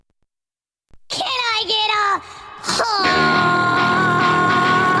You're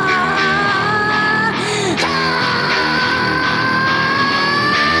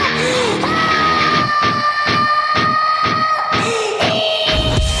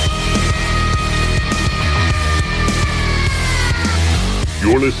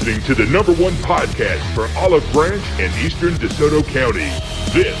listening to the #1 podcast for Olive Branch and Eastern DeSoto County.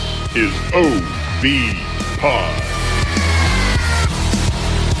 This is OB Pod.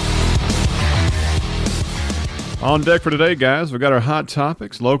 On deck for today, guys, we've got our hot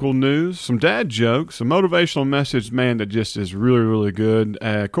topics, local news, some dad jokes, a motivational message, man, that just is really, really good.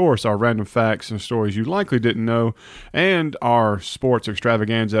 Of course, our random facts and stories you likely didn't know, and our sports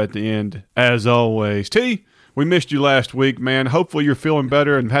extravaganza at the end, as always. T, we missed you last week, man. Hopefully you're feeling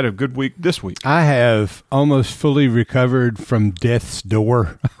better and had a good week this week. I have almost fully recovered from death's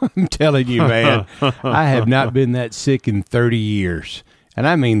door. I'm telling you, man. I have not been that sick in 30 years. And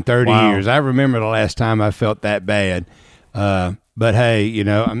I mean 30 years. I remember the last time I felt that bad. But hey, you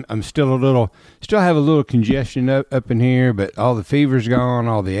know, I'm still have a little congestion up in here, but all the fever's gone,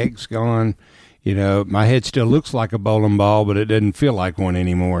 all the aches gone. You know, my head still looks like a bowling ball, but it doesn't feel like one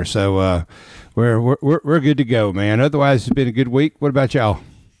anymore. So we're good to go, man. Otherwise, it's been a good week. What about y'all?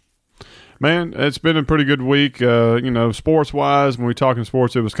 Man, it's been a pretty good week. You know, sports-wise, when we talking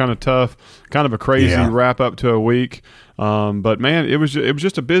sports, it was kind of tough, kind of a crazy wrap-up to a week. But, man, it was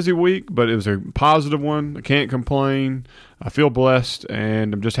just a busy week, but it was a positive one. I can't complain. I feel blessed,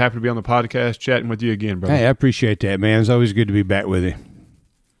 and I'm just happy to be on the podcast chatting with you again, brother. Hey, I appreciate that, man. It's always good to be back with you.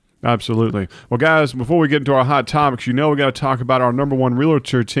 Absolutely. Well, guys, before we get into our hot topics, you know we got to talk about our #1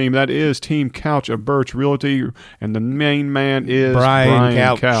 realtor team. That is Team Couch of Birch Realty, and the main man is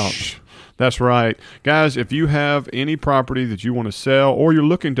Brian Couch. That's right. Guys, if you have any property that you want to sell or you're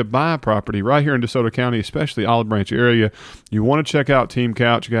looking to buy property right here in DeSoto County, especially Olive Branch area, you want to check out Team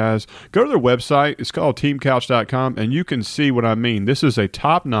Couch, guys. Go to their website. It's called teamcouch.com, and you can see what I mean. This is a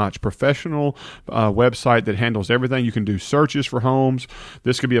top-notch professional website that handles everything. You can do searches for homes.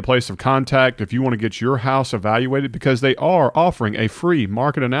 This could be a place of contact if you want to get your house evaluated, because they are offering a free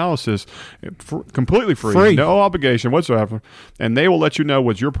market analysis, completely free, no obligation whatsoever, and they will let you know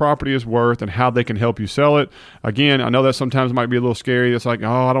what your property is worth and how they can help you sell it. Again, I know that sometimes might be a little scary. It's like,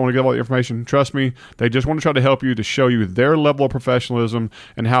 oh, I don't want to give all the information. Trust me, they just want to try to help you, to show you their level of professionalism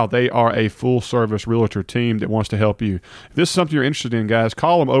and how they are a full-service realtor team that wants to help you. If this is something you're interested in, guys,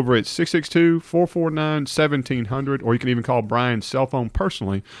 call them over at 662-449-1700, or you can even call Brian's cell phone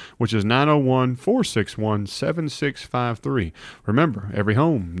personally, which is 901-461-7653. Remember, every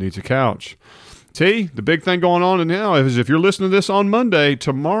home needs a couch. T, the big thing going on now is, if you're listening to this on Monday,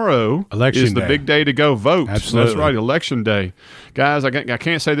 tomorrow is the big day to go vote. Absolutely. That's right, Election Day. Guys, I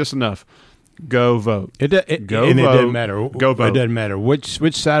can't say this enough. Go vote. It doesn't matter. Go vote. It doesn't matter which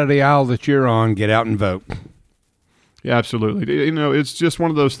side of the aisle that you're on. Get out and vote. Yeah, absolutely. You know, it's just one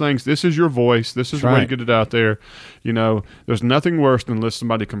of those things. This is your voice. This is the way to get it out there. You know, there's nothing worse than listen to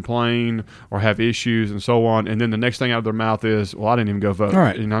somebody complain or have issues and so on, and then the next thing out of their mouth is, well, I didn't even go vote. All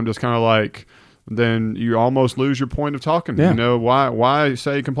right. And I'm just kind of like, then you almost lose your point of talking. Yeah. You know, why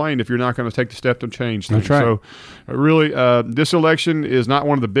say complain if you're not going to take the step to change things? That's right. So really, this election is not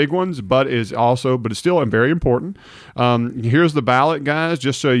one of the big ones, but it's still very important. Here's the ballot, guys,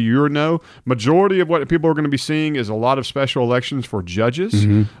 just so you know. Majority of what people are going to be seeing is a lot of special elections for judges.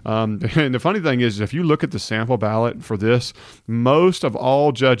 Mm-hmm. And the funny thing is, if you look at the sample ballot for this, most of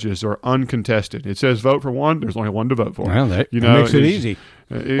all judges are uncontested. It says vote for one. There's only one to vote for. Well, that makes it easy.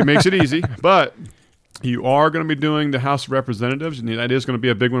 It makes it easy, but you are going to be doing the House of Representatives, and that is going to be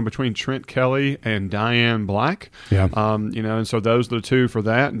a big one between Trent Kelly and Diane Black. Yeah. You know, and so those are the two for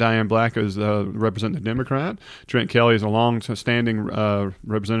that. Diane Black is representing the Democrat. Trent Kelly is a long-standing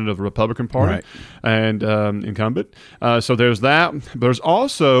representative of the Republican Party and incumbent. So there's that. There's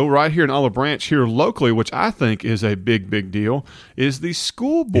also, right here in Olive Branch, here locally, which I think is a big, big deal, is the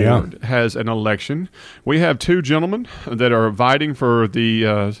school board has an election. We have two gentlemen that are vying for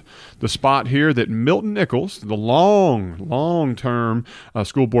the spot here that Milton Nichols, the long-term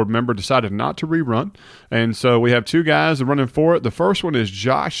school board member, decided not to rerun. And so we have two guys running for it. The first one is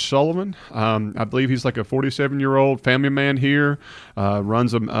Josh Sullivan. I believe he's like a 47-year-old family man here,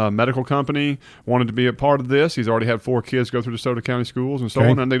 runs a medical company, wanted to be a part of this. He's already had 4 kids go through DeSoto County schools and so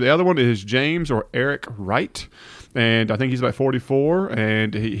on. And the other one is James or Eric Wright. and I think he's about 44,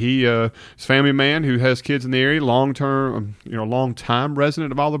 and he's a family man who has kids in the area, long time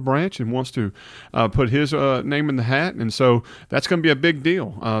resident of Olive Branch, and wants to put his name in the hat, and so that's going to be a big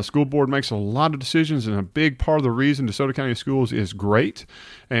deal. School board makes a lot of decisions, and a big part of the reason DeSoto County Schools is great,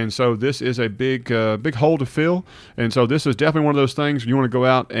 and so this is a big hole to fill, and so this is definitely one of those things you want to go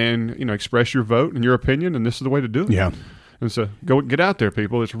out and express your vote and your opinion, and this is the way to do it. Yeah. And so go get out there,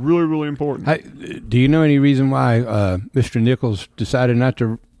 people. It's really, really important. Hey, do you know any reason why Mr. Nichols decided not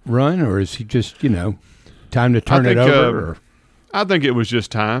to run, or is he just, time to turn it over? I think it was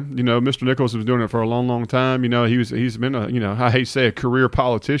just time. Mr. Nichols was doing it for a long, long time. He's been I hate to say a career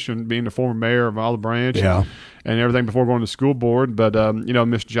politician, being the former mayor of Olive Branch. Yeah. And everything before going to school board. But,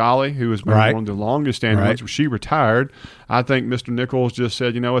 Miss Jolly, who has been one of the longest standing ones, she retired. I think Mr. Nichols just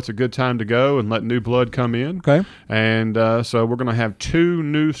said, it's a good time to go and let new blood come in. Okay. And so we're going to have 2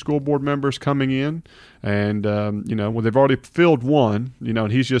 new school board members coming in. And, they've already filled one,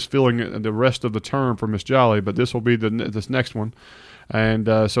 and he's just filling the rest of the term for Miss Jolly. But this will be this next one. And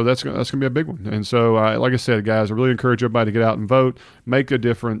so that's going to be a big one. And so, like I said, guys, I really encourage everybody to get out and vote. Make a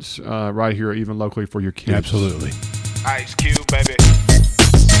difference right here, even locally, for your kids. Absolutely. Ice Cube, baby.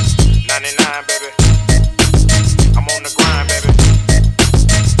 99, baby. I'm on the grind, baby.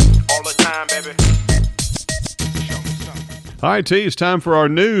 All the time, baby. All right, T, it's time for our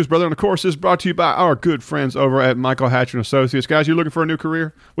news, brother. And, of course, this is brought to you by our good friends over at Michael Hatcher & Associates. Guys, you're looking for a new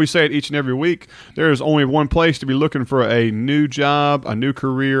career? We say it each and every week. There is only one place to be looking for a new job, a new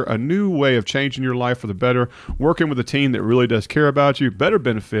career, a new way of changing your life for the better, working with a team that really does care about you, better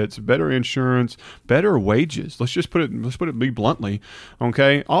benefits, better insurance, better wages. Let's put it bluntly,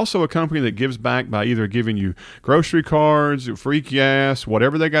 okay? Also a company that gives back by either giving you grocery cards, free gas,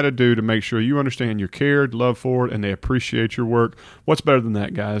 whatever they got to do to make sure you understand you're cared, loved for it, and they appreciate your work. What's better than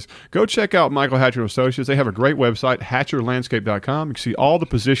that, guys? Go check out Michael Hatcher & Associates. They have a great website, hatcherlandscape.com. You can see all the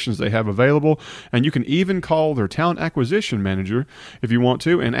positions they have available, and you can even call their talent acquisition manager if you want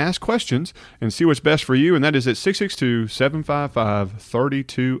to and ask questions and see what's best for you, and that is at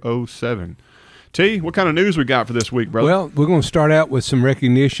 662-755-3207. T, what kind of news we got for this week, brother? Well, we're going to start out with some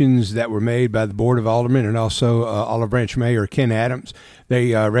recognitions that were made by the Board of Aldermen and also Olive Branch Mayor Ken Adams.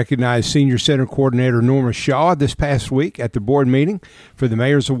 They recognized Senior Center Coordinator Norma Shaw this past week at the board meeting for the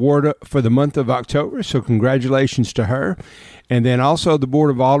Mayor's Award for the month of October, so congratulations to her. And then also the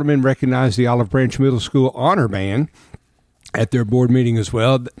Board of Aldermen recognized the Olive Branch Middle School Honor Band at their board meeting as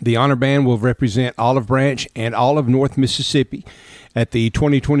well. The Honor Band will represent Olive Branch and all of North Mississippi at the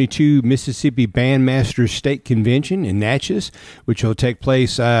 2022 Mississippi Bandmasters State Convention in Natchez, which will take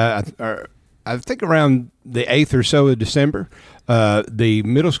place, I think, around the 8th or so of December. The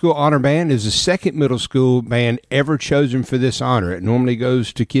middle school honor band is the second middle school band ever chosen for this honor. It normally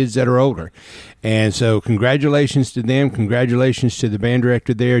goes to kids that are older. And so congratulations to them. Congratulations to the band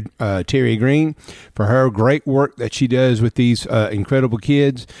director there, Terry Green, for her great work that she does with these incredible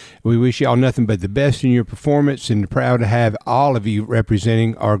kids. We wish y'all nothing but the best in your performance, and proud to have all of you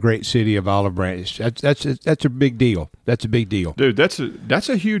representing our great city of Olive Branch. That's a big deal. That's a big deal. Dude, that's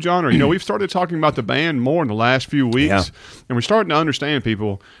a huge honor. We've started talking about the band more in the last few weeks, and we're starting to understand,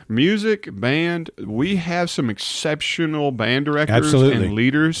 people, music, band, we have some exceptional band directors and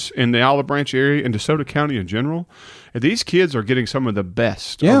leaders in the Olive Branch area and DeSoto County in general. And these kids are getting some of the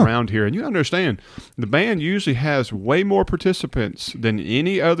best around here. And you understand, the band usually has way more participants than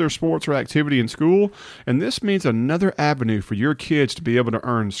any other sports or activity in school. And this means another avenue for your kids to be able to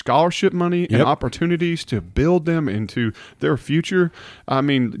earn scholarship money and opportunities to build them into their future. I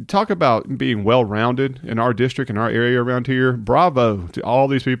mean, talk about being well-rounded in our district, in our area around here. Bravo to all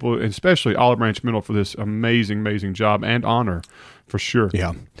these people, especially Olive Branch Middle, for this amazing, amazing job and honor, for sure.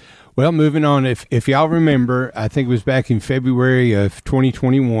 Yeah. Well, moving on, if y'all remember, I think it was back in February of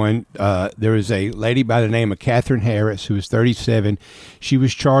 2021, there was a lady by the name of Catherine Harris who was 37. She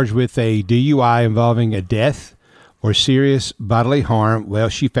was charged with a DUI involving a death or serious bodily harm. Well,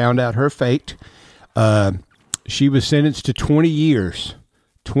 she found out her fate. She was sentenced to 20 years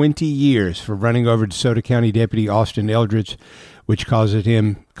for running over DeSoto County Deputy Austin Eldridge, which caused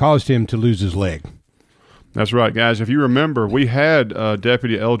him to lose his leg. That's right, guys. If you remember, we had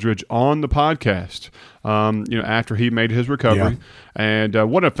Deputy Eldridge on the podcast, after he made his recovery. Yeah.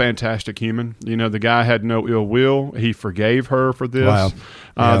 And what a fantastic human. The guy had no ill will. He forgave her for this. Wow.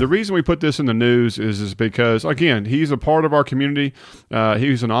 Yeah. The reason we put this in the news is because, again, he's a part of our community. He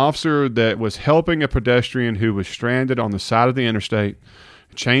was an officer that was helping a pedestrian who was stranded on the side of the interstate.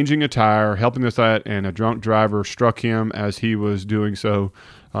 changing a tire, helping with that, and a drunk driver struck him as he was doing so.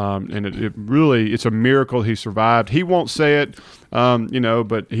 And it really, it's a miracle he survived. He won't say it,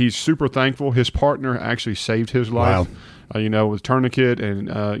 but he's super thankful. His partner actually saved his life. Wow. With tourniquet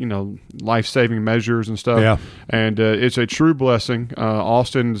and, life-saving measures and stuff. Yeah. And it's a true blessing.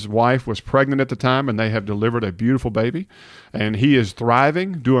 Austin's wife was pregnant at the time, and they have delivered a beautiful baby. And he is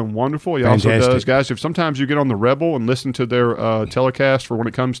thriving, doing wonderful. He also does, guys, if sometimes you get on the Rebel and listen to their telecast for when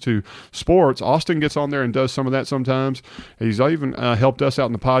it comes to sports, Austin gets on there and does some of that sometimes. He's even helped us out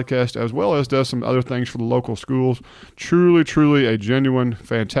in the podcast, as well as does some other things for the local schools. Truly, truly a genuine,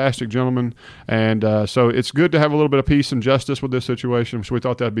 fantastic gentleman. And so it's good to have a little bit of peace and justice with this situation. So we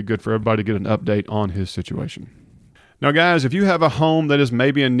thought that'd be good for everybody to get an update on his situation. Now, guys, if you have a home that is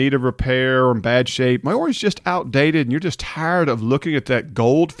maybe in need of repair or in bad shape, or it's just outdated and you're just tired of looking at that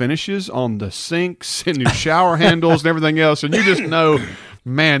gold finishes on the sinks and new shower handles and everything else, and you just know,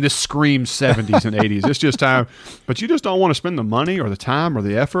 man, this screams 70s and 80s. It's just time. But you just don't want to spend the money or the time or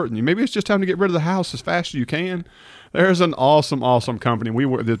the effort, and maybe it's just time to get rid of the house as fast as you can. There's an awesome, awesome company.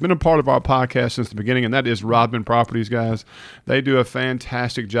 That's been a part of our podcast since the beginning, and that is Rodman Properties, guys. They do a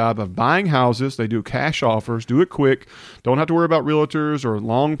fantastic job of buying houses. They do cash offers. Do it quick. Don't have to worry about realtors or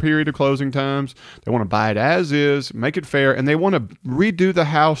long period of closing times. They want to buy it as is, make it fair, and they want to redo the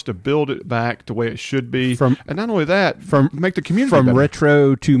house to build it back the way it should be. And not only that, make the community from better.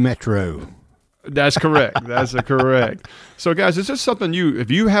 retro to metro. That's correct. That's correct. So, guys, is this something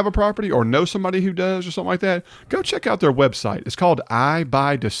if you have a property or know somebody who does or something like that, go check out their website. It's called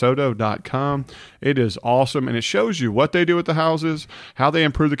ibuydesoto.com. It is awesome, and it shows you what they do with the houses, how they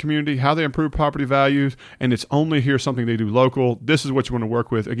improve the community, how they improve property values, and it's only here something they do local. This is what you want to work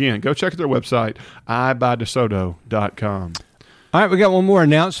with. Again, go check out their website, ibuydesoto.com. All right, we got one more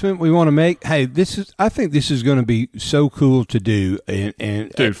announcement we want to make. Hey, I think this is going to be so cool to do. And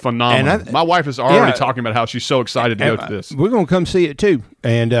dude, phenomenal. My wife is already talking about how she's so excited to go to this. We're going to come see it too.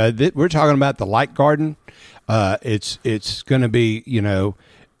 And we're talking about the Light Garden. It's going to be,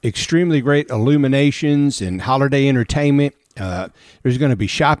 extremely great illuminations and holiday entertainment. There's going to be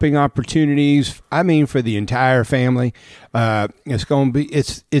shopping opportunities. For the entire family. It's going to be,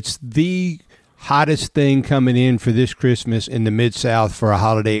 it's the hottest thing coming in for this Christmas in the Mid-South for a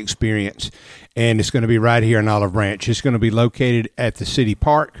holiday experience. And it's going to be right here in Olive Branch. It's going to be located at the city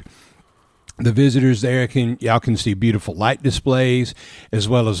park. The visitors there y'all can see beautiful light displays, as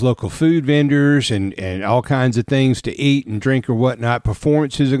well as local food vendors and all kinds of things to eat and drink or whatnot.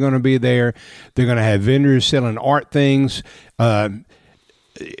 Performances are going to be there. They're going to have vendors selling art things.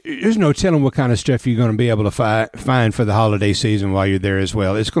 There's no telling what kind of stuff you're going to be able to find for the holiday season while you're there as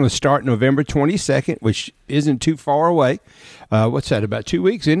well. It's going to start November 22nd, which isn't too far away. What's that, about 2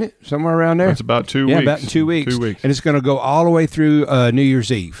 weeks, isn't it? Somewhere around there? That's about 2 weeks. Yeah, about 2 weeks. 2 weeks. And it's going to go all the way through New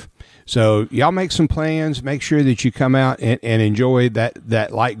Year's Eve. So y'all make some plans. Make sure that you come out and enjoy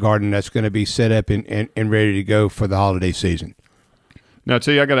that light garden that's going to be set up and ready to go for the holiday season. Now,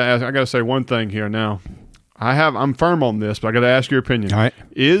 T, I got to say one thing here now. I'm firm on this, but I got to ask your opinion. All right.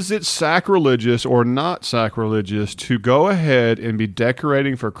 Is it sacrilegious or not sacrilegious to go ahead and be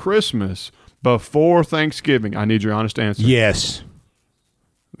decorating for Christmas before Thanksgiving? I need your honest answer. Yes.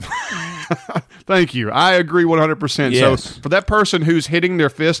 Thank you. I agree 100%. Yes. So for that person who's hitting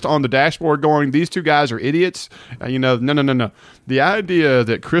their fist on the dashboard going, these two guys are idiots, no. The idea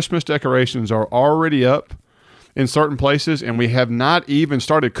that Christmas decorations are already up in certain places, and we have not even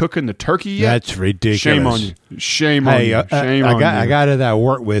started cooking the turkey yet. That's ridiculous. Shame on you. Shame on you. Shame on you. A guy that I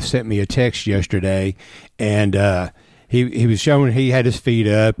work with sent me a text yesterday, and he was showing he had his feet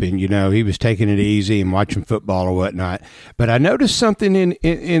up, and he was taking it easy and watching football or whatnot. But I noticed something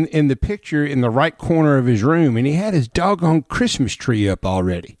in the picture in the right corner of his room, and he had his doggone Christmas tree up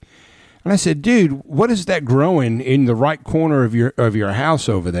already. And I said, "Dude, what is that growing in the right corner of your house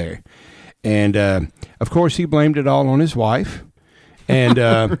over there?" And, of course, he blamed it all on his wife. And,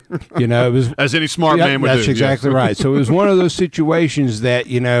 it was... As any smart man would do. That's exactly right. So it was one of those situations that,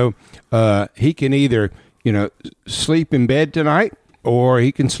 he can either, sleep in bed tonight, or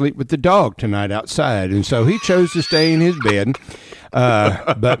he can sleep with the dog tonight outside. And so he chose to stay in his bed.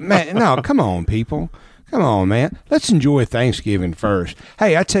 But, man, no, come on, people. Come on, man. Let's enjoy Thanksgiving first.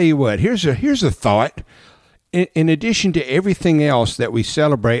 Hey, I tell you what, here's a thought. In addition to everything else that we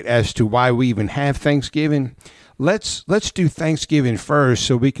celebrate as to why we even have Thanksgiving, let's do Thanksgiving first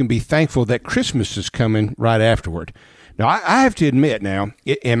so we can be thankful that Christmas is coming right afterward. Now, I have to admit now,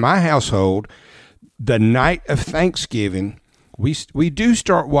 in my household, the night of Thanksgiving, we do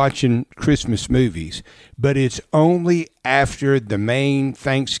start watching Christmas movies, but it's only after the main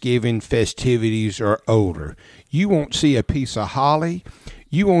Thanksgiving festivities are over. You won't see a piece of holly.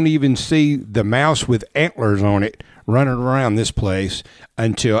 You won't even see the mouse with antlers on it running around this place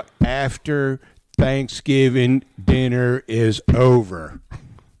until after Thanksgiving dinner is over.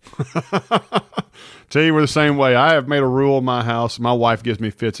 Tell you, we're the same way. I have made a rule in my house. My wife gives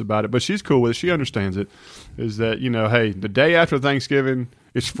me fits about it, but she's cool with it. She understands it. Is that, hey, the day after Thanksgiving,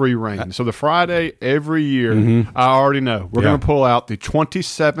 it's free reign. So the Friday every year, I already know we're going to pull out the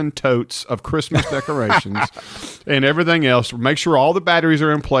 27 totes of Christmas decorations and everything else. Make sure all the batteries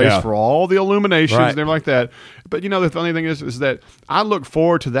are in place for all the illuminations and everything like that. But the funny thing is that I look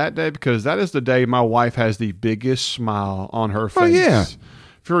forward to that day because that is the day my wife has the biggest smile on her face. Oh, yeah.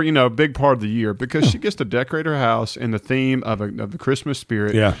 For a big part of the year because she gets to decorate her house in the theme of the Christmas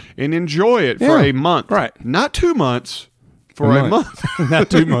spirit and enjoy it for a month. Right. Not 2 months. For a month.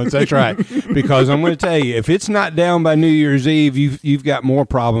 Not 2 months. That's right. Because I'm going to tell you, if it's not down by New Year's Eve, you've got more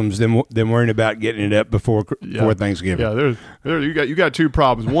problems than worrying about getting it up before Thanksgiving. Yeah, you got two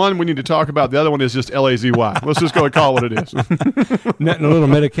problems. One we need to talk about. The other one is just LAZY. Let's just go and call it what it is. Nothing, a little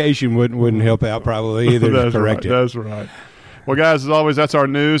medication wouldn't help out probably either. That's to correct right. it. That's right. Well, guys, as always, that's our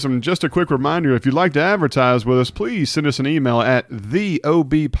news. And just a quick reminder, if you'd like to advertise with us, please send us an email at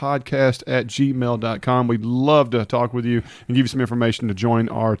theobpodcast@gmail.com. We'd love to talk with you and give you some information to join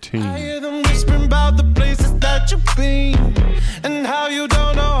our team. I hear them whispering about the places that you've been and how you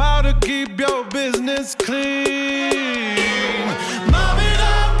don't know how to keep your business clean. Mommy,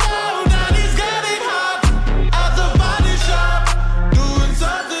 don't know that he's getting hot at the body shop, doing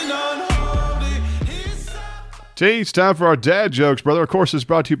something unholy. It's time for our dad jokes, brother. Of course, it's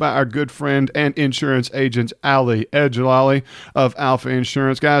brought to you by our good friend and insurance agent, Ali Edjalali of Alpha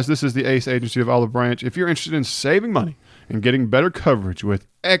Insurance. Guys, this is the ACE agency of Olive Branch. If you're interested in saving money and getting better coverage with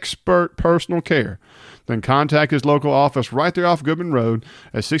expert personal care, then contact his local office right there off Goodman Road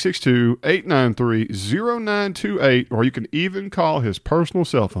at 662-893-0928, or you can even call his personal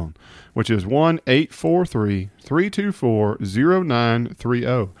cell phone, which is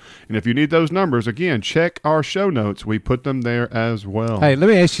 1-843-324-0930. And if you need those numbers, again, check our show notes. We put them there as well. Hey, let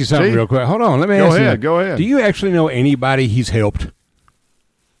me ask you something real quick. Hold on. Let me ask you. Go ahead. Do you actually know anybody he's helped?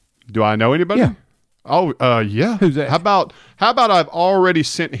 Do I know anybody? Yeah. Oh, yeah. Who's that? How about I've already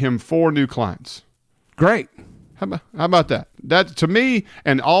sent him 4 new clients? Great. How about that? That, to me,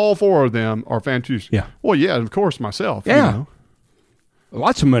 and all 4 of them are fantastic. Yeah. Well, yeah, of course, myself. Yeah.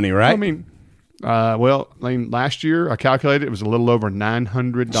 Lots of money, right? I mean, last year I calculated it was a little over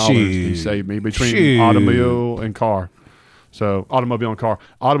 $900 he saved me between automobile and car. So automobile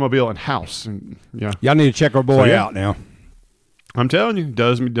and house, and Y'all need to check our boy out now. I'm telling you,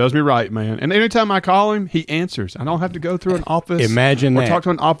 does me right, man. And anytime I call him, he answers. I don't have to go through an office. Imagine or that. talk to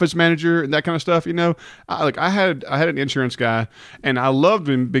an office manager and that kind of stuff. I had an insurance guy, and I loved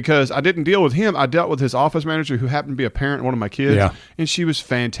him because I didn't deal with him. I dealt with his office manager, who happened to be a parent of one of my kids, and she was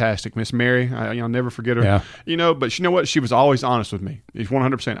fantastic, Miss Mary. I'll never forget her. Yeah. But you know what? She was always honest with me.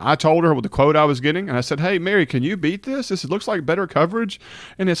 100%. I told her what the quote I was getting, and I said, "Hey, Mary, can you beat this? This looks like better coverage,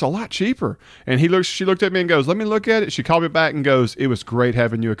 and it's a lot cheaper." And she looked at me and goes, "Let me look at it." She called me back and goes, "It was great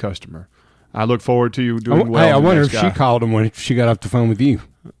having you a customer. I look forward to you doing well." Hey, I wonder if she called him when she got off the phone with you.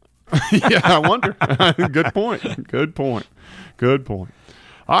 Yeah, I wonder. Good point.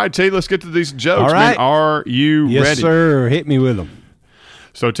 All right, T, let's get to these jokes. All right. Man, are you ready? Yes, sir. Hit me with them.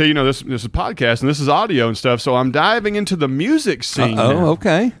 So, T, this is a podcast and this is audio and stuff. So I'm diving into the music scene. Oh,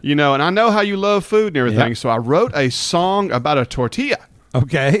 okay. And I know how you love food and everything. Yep. So I wrote a song about a tortilla.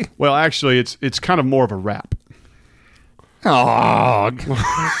 Okay. Well, actually, it's kind of more of a rap. Oh.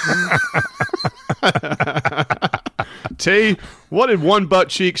 T, what did one butt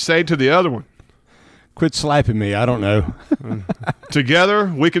cheek say to the other one? Quit slapping me. I don't know. Together,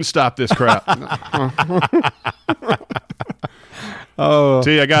 we can stop this crap. Oh,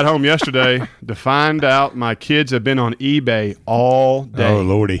 T, I got home yesterday to find out my kids have been on eBay all day. Oh,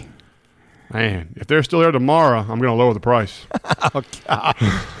 Lordy. Man, if they're still there tomorrow, I'm going to lower the price. Oh, God.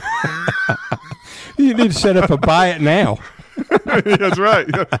 You need to set up a buy it now. That's right.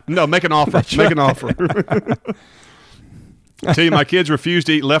 No, make an offer. An offer. T, my kids refused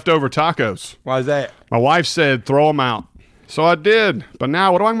to eat leftover tacos. Why is that? My wife said, throw them out. So I did. But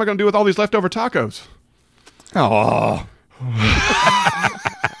now, what am I going to do with all these leftover tacos? Oh.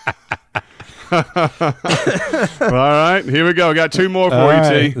 All right, here we go. Got 2 more for you,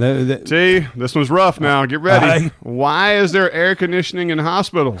 T. T, this one's rough now. Get ready. Why is there air conditioning in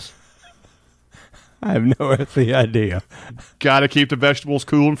hospitals? I have no earthly idea. Got to keep the vegetables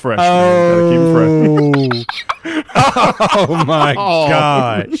cool and fresh. Oh, keep them fresh. Oh my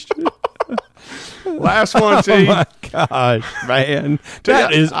gosh. Last one, T. Oh my gosh, man.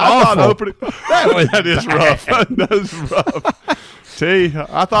 That is awful. That is rough. That is rough. See,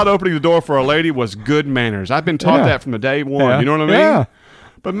 I thought opening the door for a lady was good manners. I've been taught that from the day one. Yeah. You know what I mean? Yeah.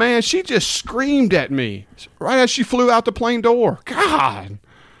 But man, she just screamed at me right as she flew out the plane door. God.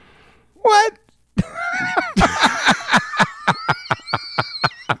 What?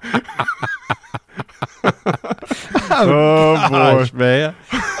 Oh, Gosh, boy. man.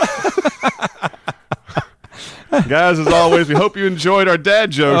 Guys, as always, we hope you enjoyed our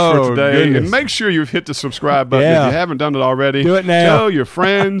dad jokes for today. Goodness. And make sure you've hit the subscribe button if Yeah. you haven't done it already. Do it now. Tell your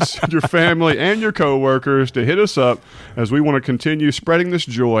friends, your family, and your coworkers to hit us up as we want to continue spreading this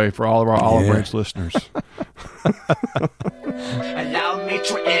joy for all of our Olive Branch listeners. Allow me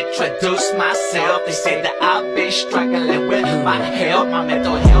to introduce myself. They say that I've been struggling with my health. My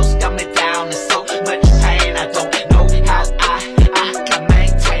mental health's got me down in so much pain. I don't know how I can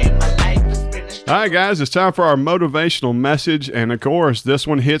maintain my life. It's been a struggle. All right, guys, it's time for our motivational message. And, of course, this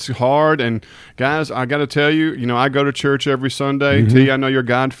one hits hard. And, guys, I got to tell you, I go to church every Sunday. T, I know you're a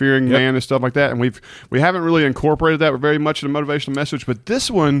God-fearing man and stuff like that. And we haven't really incorporated that very much in the motivational message. But this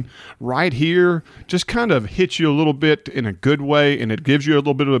one right here just kind of hits you a little bit in a good way. And it gives you a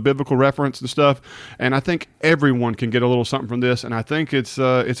little bit of a biblical reference and stuff. And I think everyone can get a little something from this. And I think it's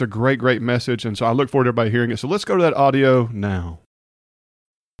a great, great message. And so I look forward to everybody hearing it. So let's go to that audio now.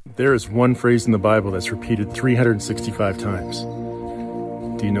 There is one phrase in the Bible that's repeated 365 times.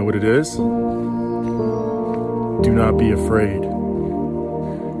 Do you know what it is? Do not be afraid.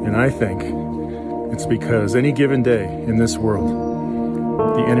 And I think it's because any given day in this world,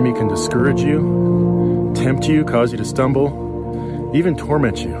 the enemy can discourage you, tempt you, cause you to stumble, even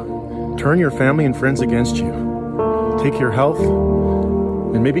torment you, turn your family and friends against you, take your health,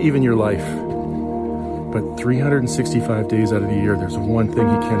 and maybe even your life. But 365 days out of the year, there's one thing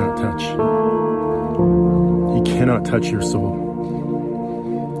he cannot touch. He cannot touch your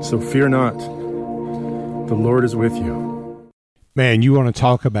soul. So fear not. The Lord is with you. Man, you want to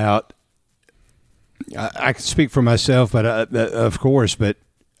talk about, I can speak for myself, but of course, but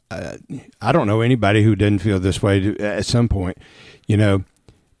I don't know anybody who doesn't feel this way at some point. Don't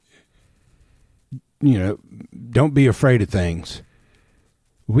be afraid of things.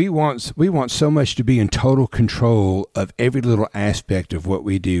 We want so much to be in total control of every little aspect of what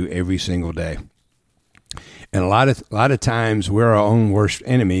we do every single day. And a lot of times we're our own worst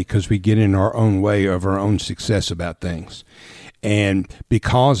enemy because we get in our own way of our own success about things. And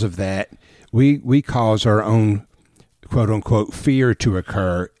because of that, we cause our own quote unquote fear to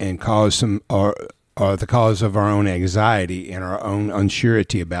occur and cause some are the cause of our own anxiety and our own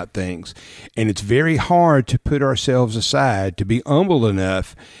unsurety about things. And it's very hard to put ourselves aside, to be humble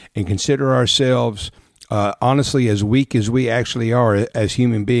enough and consider ourselves honestly as weak as we actually are as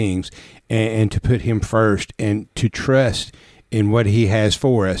human beings, and to put him first and to trust in what he has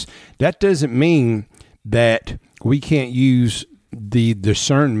for us. That doesn't mean that we can't use the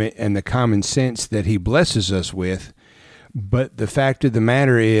discernment and the common sense that he blesses us with. But the fact of the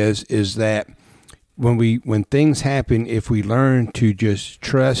matter is that when things happen, if we learn to just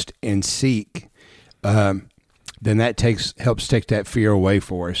trust and seek, then that helps take that fear away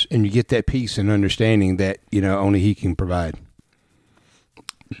for us, and you get that peace and understanding that only he can provide.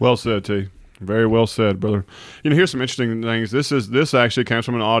 Well said, T. Very well said, brother. Here's some interesting things. This actually comes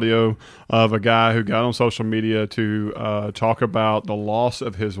from an audio of a guy who got on social media to talk about the loss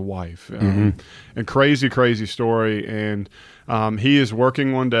of his wife. And crazy, crazy story. And he is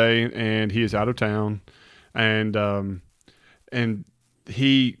working one day, and he is out of town, and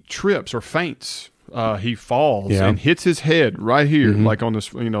he trips or faints. He falls and hits his head right here, like on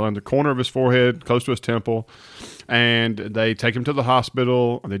this, on the corner of his forehead, close to his temple. And they take him to the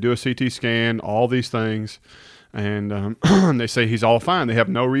hospital. They do a CT scan, all these things, and they say he's all fine. They have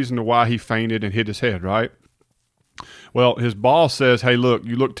no reason to why he fainted and hit his head, right? Well, his boss says, "Hey, look,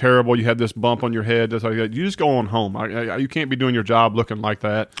 you look terrible. You had this bump on your head. That's like that. You just go on home. You can't be doing your job looking like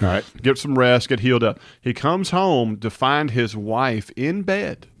that. All right. Get some rest. Get healed up." He comes home to find his wife in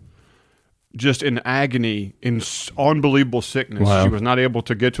bed, just in agony, in unbelievable sickness. Wow. She was not able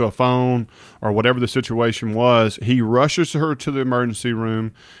to get to a phone or whatever the situation was. He rushes her to the emergency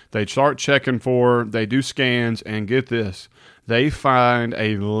room. They start checking for her. They do scans, and get this. They find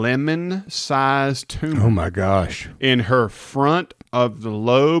a lemon-sized tumor. Oh, my gosh. In her front of the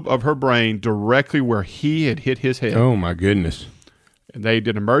lobe of her brain, directly where he had hit his head. Oh, my goodness. They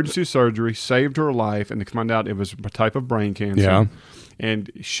did emergency surgery, saved her life, and they found out it was a type of brain cancer. Yeah. And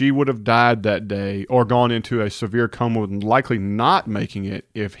she would have died that day or gone into a severe coma, likely not making it,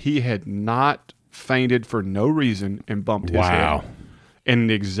 if he had not fainted for no reason and bumped his head in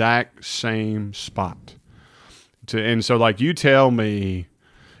the exact same spot. And so, like, you tell me,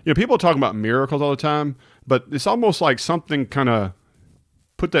 people talk about miracles all the time, but it's almost like something kind of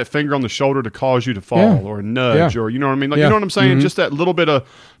put that finger on the shoulder to cause you to fall or a nudge or, you know what I mean? Like, you know what I'm saying? Just that little bit of,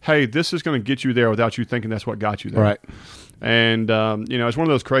 hey, this is going to get you there without you thinking that's what got you there. Right. And, it's one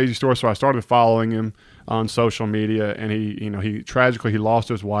of those crazy stories. So I started following him on social media, and he tragically lost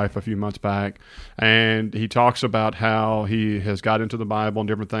his wife a few months back, and he talks about how he has got into the Bible and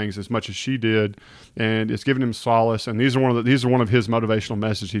different things as much as she did, and it's given him solace. And these are one of his motivational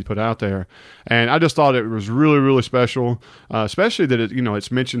messages he put out there, and I just thought it was really, really special, especially that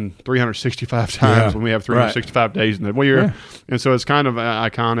it's mentioned 365 times when we have 365 days in the year, and so it's kind of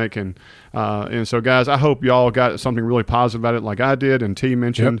iconic. And so, guys, I hope y'all got something really positive about it, like I did, and T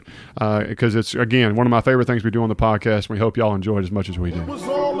mentioned, because it's, again, one of my favorite things we do on the podcast. And we hope y'all enjoy it as much as we do. It was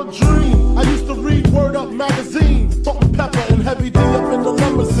all a dream. I used to read Word Up magazine, Salt and Pepper and Heavy D up in the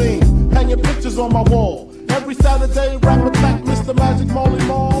limousine, hanging pictures on my wall. Every Saturday, rap attack, Mr. Magic Molly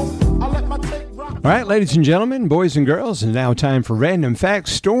Mall. I let my tape rock. All right, ladies and gentlemen, boys and girls, and now time for Random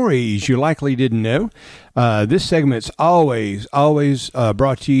Facts, stories you likely didn't know. This segment's always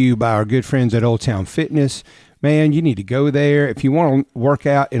brought to you by our good friends at Old Town Fitness. Man, you need to go there. If you want to work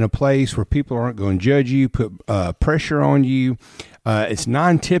out in a place where people aren't going to judge you, put pressure on you, it's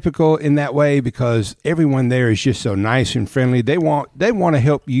non-typical in that way because everyone there is just so nice and friendly. They want to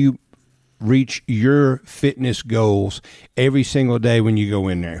help you reach your fitness goals every single day when you go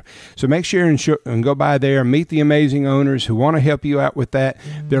in there. So make sure and go by there, meet the amazing owners who want to help you out with that.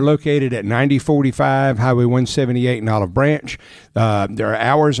 They're located at 9045 Highway 178 in Olive Branch. Their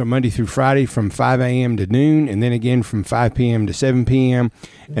hours are Monday through Friday from 5 a.m. to noon, and then again from 5 p.m. to 7 p.m.,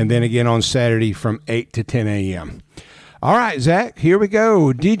 and then again on Saturday from 8 to 10 a.m. All right, Zach, here we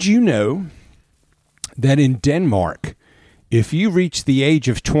go. Did you know that in Denmark, if you reach the age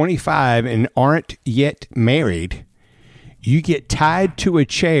of 25 and aren't yet married, you get tied to a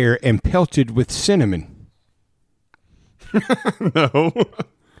chair and pelted with cinnamon? No.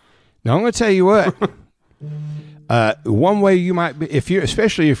 Now, I'm going to tell you what. One way you might be,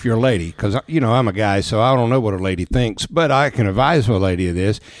 especially if you're a lady, because, I'm a guy, so I don't know what a lady thinks, but I can advise a lady of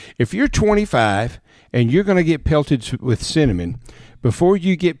this. If you're 25 and you're going to get pelted with cinnamon, before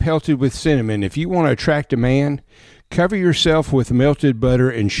you get pelted with cinnamon, if you want to attract a man, cover yourself with melted butter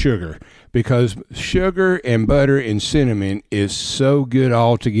and sugar, because sugar and butter and cinnamon is so good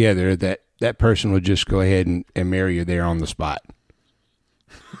all together that person will just go ahead and marry you there on the spot.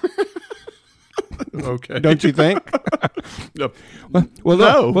 Okay. Don't you think? No. But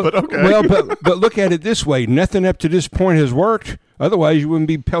okay. Well, but look at it this way. Nothing up to this point has worked. Otherwise, you wouldn't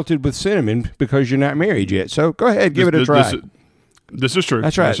be pelted with cinnamon because you're not married yet. So go ahead, give it a try. This is true.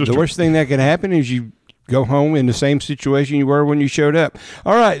 That's right. The worst thing that can happen is you go home in the same situation you were when you showed up.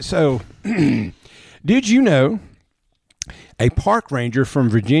 All right, so did you know a park ranger from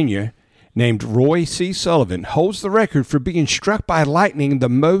Virginia named Roy C. Sullivan holds the record for being struck by lightning the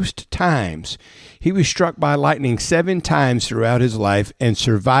most times? He was struck by lightning 7 times throughout his life and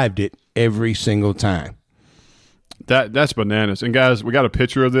survived it every single time. That's bananas. And guys, we got a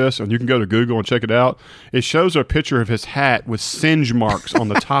picture of this, and you can go to Google and check it out. It shows a picture of his hat with singe marks on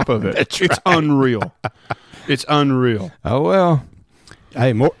the top of it. It's unreal. It's unreal. Oh, well.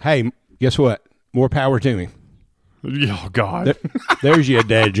 Hey, guess what? More power to me. Oh, God. There's your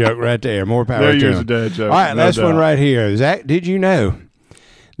dad joke right there. More power to him. There's a dad joke. All right, last one right here. Zach, did you know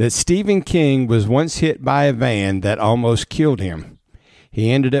that Stephen King was once hit by a van that almost killed him? He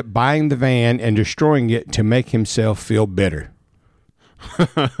ended up buying the van and destroying it to make himself feel better.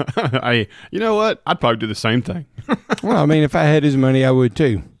 You know what? I'd probably do the same thing. Well, I mean, if I had his money, I would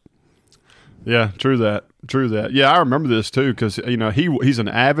too. Yeah, true that. Yeah, I remember this too because he's an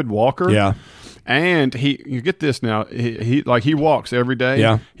avid walker. Yeah. And you get this now, he walks every day.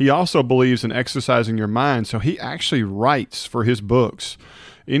 Yeah. He also believes in exercising your mind, so he actually writes for his books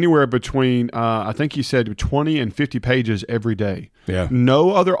anywhere between, I think he said 20 and 50 pages every day. Yeah.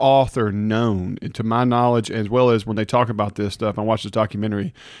 No other author known, to my knowledge, as well as when they talk about this stuff, I watched this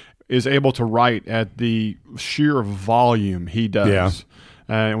documentary, is able to write at the sheer volume he does. Yeah.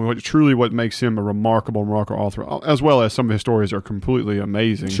 And what makes him a remarkable author, as well as some of his stories are completely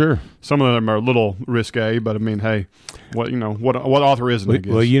amazing. Sure. Some of them are a little risque, but I mean, hey, what author isn't, I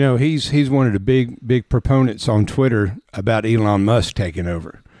guess? Well, he's one of the big proponents on Twitter about Elon Musk taking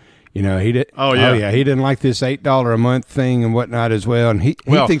over. He did. Oh yeah. He didn't like this $8 a month thing and whatnot as well. And he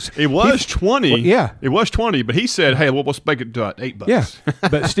thinks it was 20. Well, yeah, it was 20. But he said, "Hey, we'll make it to $8." Yeah,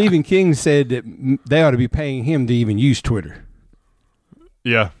 but Stephen King said that they ought to be paying him to even use Twitter.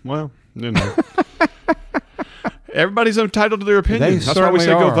 Yeah, well, everybody's entitled to their opinion. That's why we say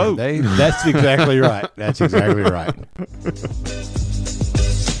go vote. That's exactly right. That's exactly right.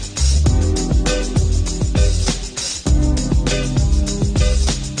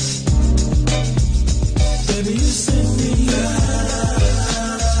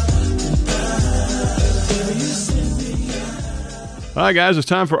 All right, guys, it's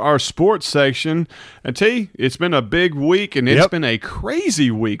time for our sports section. And T, it's been a big week, and it's been a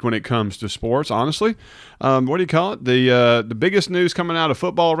crazy week when it comes to sports, honestly. What do you call it? The biggest news coming out of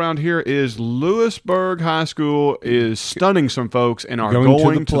football around here is Lewisburg High School is stunning some folks and are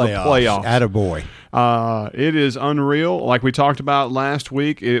going to the playoffs. Attaboy. It is unreal. Like we talked about last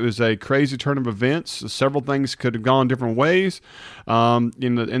week, it was a crazy turn of events. Several things could have gone different ways. And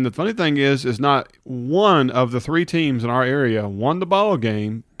the funny thing is not one of the three teams in our area won the ball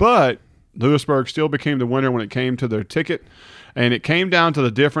game, but Lewisburg still became the winner when it came to their ticket. And it came down to the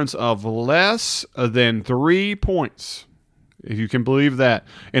difference of less than 3 points, if you can believe that,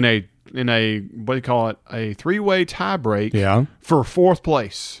 in a what do you call it, a three-way tie break for fourth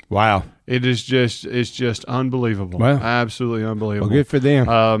place. Wow. It's just unbelievable. Wow. Absolutely unbelievable. Well, good for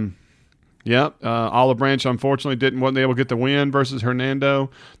them. Olive Branch unfortunately wasn't able to get the win versus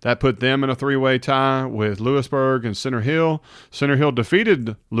Hernando. That put them in a three-way tie with Lewisburg and Center Hill. Center Hill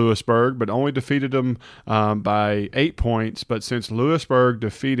defeated Lewisburg, but only defeated them by 8 points. But since Lewisburg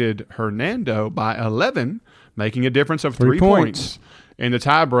defeated Hernando by 11, making a difference of 3 points in the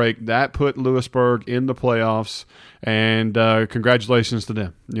tiebreak, that put Lewisburg in the playoffs. And congratulations to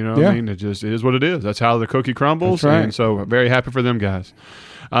them. You know what I mean? It is what it is. That's how the cookie crumbles. That's right. And so very happy for them guys.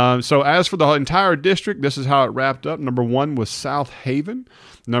 So as for the entire district, this is how it wrapped up. Number 1 was South Haven.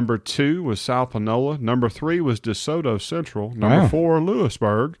 Number 2 was South Panola. Number 3 was DeSoto Central. Number 4,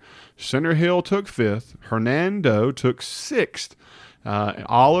 Lewisburg. Center Hill took 5th. Hernando took 6th.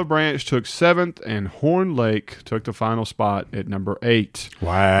 Olive Branch took 7th, and Horn Lake took the final spot at number 8.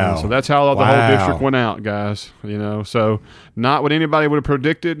 Wow. So that's how the whole district went out, guys. You know, so not what anybody would have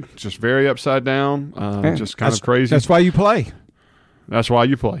predicted, just very upside down, just kind of crazy. That's why you play. That's why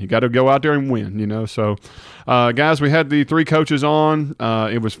you play. You got to go out there and win, you know. So, guys, we had the 3 coaches on.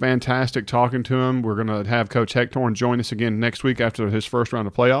 It was fantastic talking to them. We're going to have Coach Hectorn join us again next week after his first round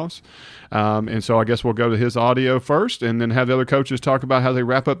of playoffs. And so I guess we'll go to his audio first and then have the other coaches talk about how they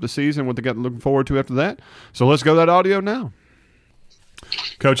wrap up the season, what they got looking forward to after that. So let's go to that audio now.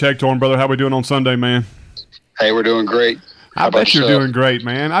 Coach Hectorn, brother, how we doing on Sunday, man? Hey, we're doing great. I bet you're doing great,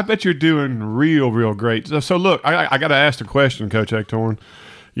 man. I bet you're doing real great. So look, I got to ask the question, Coach Hectorn.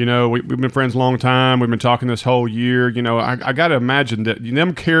 You know, we've been friends a long time. We've been talking this whole year. You know, I got to imagine that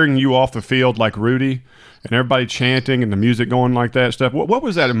them carrying you off the field like Rudy and everybody chanting and the music going like that stuff. What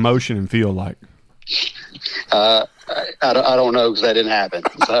was that emotion and feel like? I don't know because that didn't happen.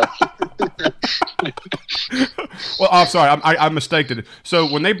 So. Well, I'm sorry. I mistaken it. So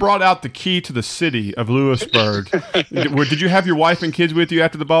when they brought out the key to the city of Lewisburg, did you have your wife and kids with you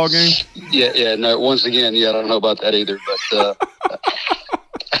after the ball game? Yeah. No, once again, I don't know about that either. But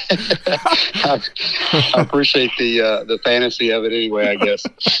I appreciate the fantasy of it anyway, I guess.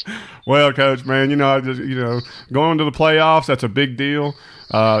 Well, Coach, man, going to the playoffs, that's a big deal.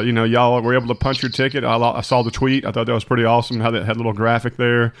 Y'all were able to punch your ticket. I saw the tweet. I thought that was pretty awesome how that had a little graphic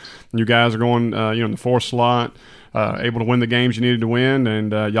there. You guys are going, in the 4th slot, able to win the games you needed to win,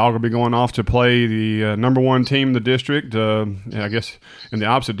 and y'all going to be going off to play the number 1 team in the district, I guess in the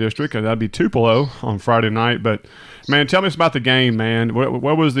opposite district. That'd be Tupelo on Friday night. But, man, tell me about the game, man.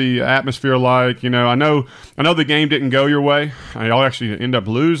 What was the atmosphere like? You know, I know the game didn't go your way. Y'all actually end up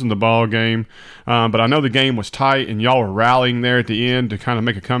losing the ball game. But I know the game was tight, and y'all were rallying there at the end to kind of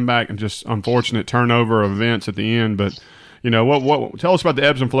make a comeback and just unfortunate turnover of events at the end. But, what tell us about the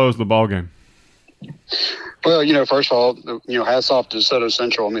ebbs and flows of the ball game. Well, first of all, hats off to DeSoto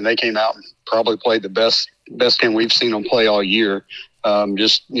Central. I mean, they came out and probably played the best game we've seen them play all year.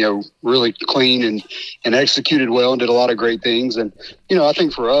 Really clean and executed well and did a lot of great things. And, I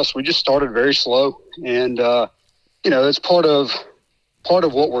think for us, we just started very slow. And, it's part of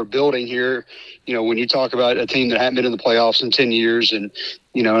what we're building here. When you talk about a team that hadn't been in the playoffs in 10 years and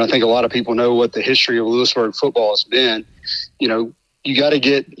I think a lot of people know what the history of Lewisburg football has been, you got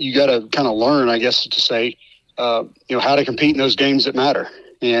to kind of learn, I guess, to say, how to compete in those games that matter.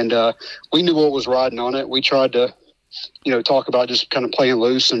 And we knew what was riding on it. We tried to, talk about just kind of playing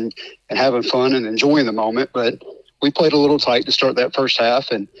loose and having fun and enjoying the moment. But we played a little tight to start that first half,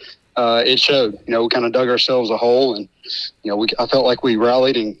 and it showed. We kind of dug ourselves a hole, and I felt like we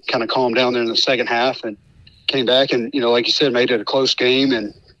rallied and kind of calmed down there in the second half and came back and like you said, made it a close game.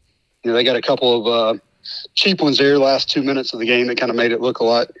 And they got a couple of cheap ones there last 2 minutes of the game that kind of made it look a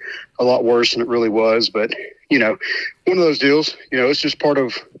lot worse than it really was. But one of those deals. It's just part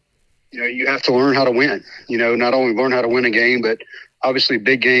of. You have to learn how to win. Not only learn how to win a game, but obviously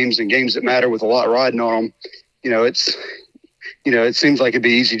big games and games that matter with a lot riding on them. It seems like it'd be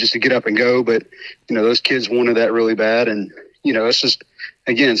easy just to get up and go, but those kids wanted that really bad, and it's just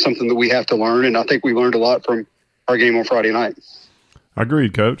again something that we have to learn. And I think we learned a lot from our game on Friday night.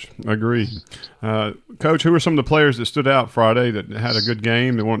 Agreed, Coach. Agreed. Coach, who were some of the players that stood out Friday that had a good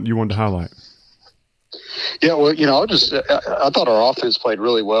game that you wanted to highlight? Yeah, well, I thought our offense played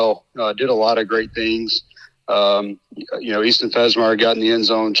really well. Did a lot of great things. Easton Fesmeyer got in the end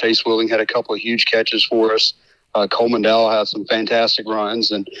zone. Chase Willing had a couple of huge catches for us. Coleman Dowell had some fantastic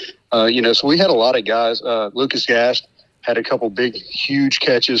runs. And, so we had a lot of guys. Lucas Gash had a couple big, huge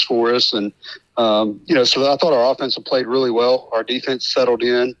catches for us. And, so I thought our offense played really well. Our defense settled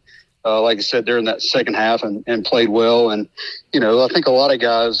in, like I said, during that second half and played well. And, I think a lot of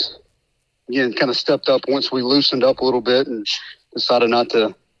guys, again, kind of stepped up once we loosened up a little bit and decided not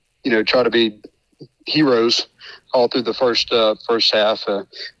to, try to be heroes all through the first half.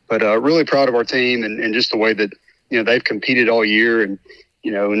 But really proud of our team and just the way that, they've competed all year. And,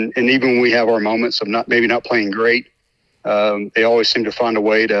 and even when we have our moments of not playing great, they always seem to find a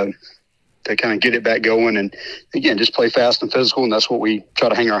way to kind of get it back going. And, again, just play fast and physical, and that's what we try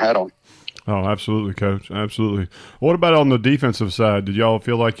to hang our hat on. Oh, absolutely, Coach. Absolutely. What about on the defensive side? Did y'all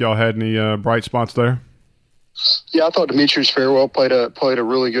feel like y'all had any bright spots there? Yeah, I thought Demetrius Fairwell played a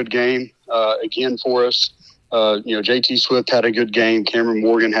really good game again for us. JT Swift had a good game. Cameron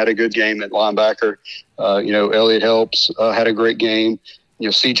Morgan had a good game at linebacker. Elliot Helps had a great game.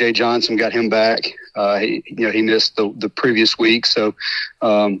 CJ Johnson got him back. He missed the previous week. So,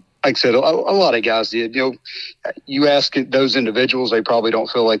 like I said, a lot of guys did. You ask those individuals, they probably don't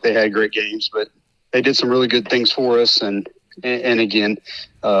feel like they had great games, but they did some really good things for us. And again,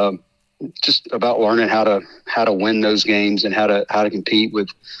 just about learning how to win those games and how to compete with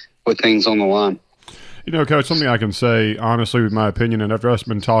things on the line. Coach, something I can say honestly with my opinion, and after us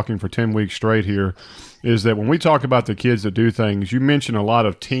been talking for 10 weeks straight here, is that when we talk about the kids that do things, you mention a lot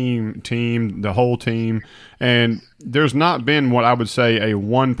of team, the whole team, and there's not been what I would say a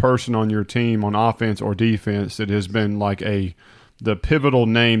one person on your team on offense or defense that has been like the pivotal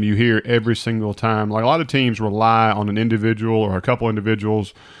name you hear every single time. Like a lot of teams rely on an individual or a couple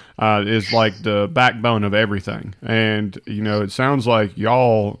individuals is like the backbone of everything. And, it sounds like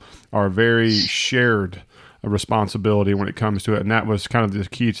y'all are very shared responsibility when it comes to it, and that was kind of the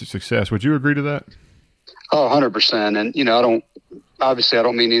key to success. Would you agree to that? Oh, 100%. And, I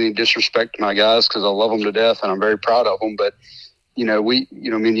don't mean any disrespect to my guys because I love them to death and I'm very proud of them. But,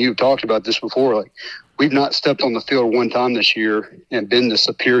 you've talked about this before. Like, we've not stepped on the field one time this year and been the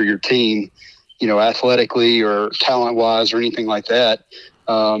superior team, athletically or talent-wise or anything like that.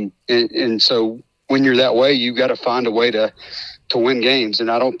 And so when you're that way, you got to find a way to win games. And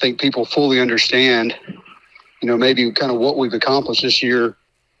I don't think people fully understand, maybe kind of what we've accomplished this year.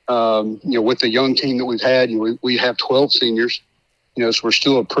 With the young team that we've had, we have 12 seniors, so we're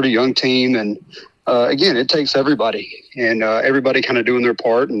still a pretty young team. And, again, it takes everybody and everybody kind of doing their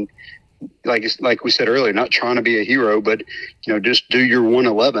part. And like we said earlier, not trying to be a hero, but, just do your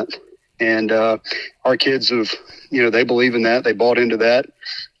 1/11. And our kids have, they believe in that. They bought into that.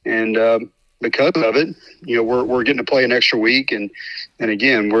 And because of it, we're getting to play an extra week. And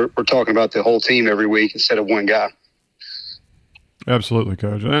again, we're talking about the whole team every week instead of one guy. Absolutely,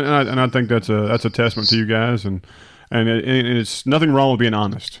 Coach, and I think that's a testament to you guys, and it's nothing wrong with being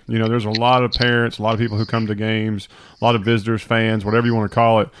honest. There's a lot of parents, a lot of people who come to games, a lot of visitors, fans, whatever you want to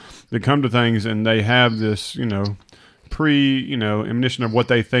call it, that come to things and they have this, ammunition of what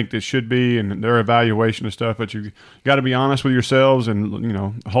they think it should be and their evaluation of stuff. But you got to be honest with yourselves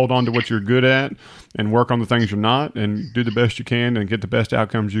and, hold on to what you're good at and work on the things you're not and do the best you can and get the best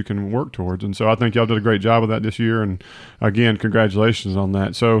outcomes you can work towards. And so I think y'all did a great job of that this year. And again, congratulations on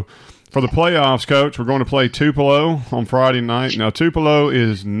that. So for the playoffs, Coach, we're going to play Tupelo on Friday night. Now, Tupelo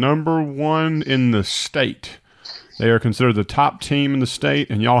is number 1 in the state. They are considered the top team in the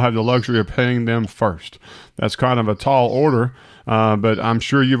state, and y'all have the luxury of paying them first. That's kind of a tall order, but I'm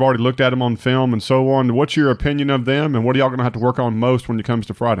sure you've already looked at them on film and so on. What's your opinion of them, and what are y'all going to have to work on most when it comes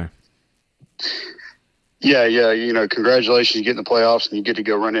to Friday? Yeah. Congratulations, you get in the playoffs, and you get to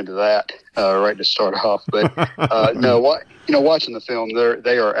go run into that right to start off. But watching the film,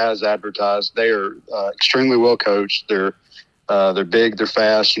 they are as advertised. They are extremely well coached. They're big, they're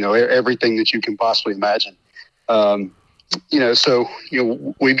fast. Everything that you can possibly imagine. So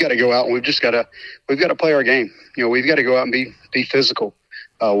we've got to go out and we've got to play our game. We've got to go out and be physical.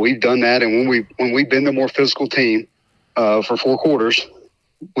 We've done that, and when we've been the more physical team for 4 quarters,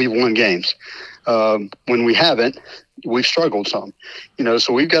 we've won games. When we haven't, we've struggled some.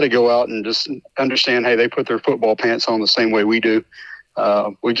 So we've got to go out and just understand, hey, they put their football pants on the same way we do.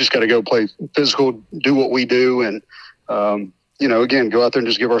 We just got to go play physical, do what we do, and again, go out there and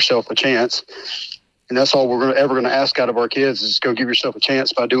just give ourselves a chance. And that's all we're ever going to ask out of our kids is go give yourself a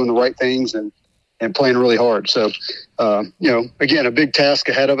chance by doing the right things and and playing really hard. So, again, a big task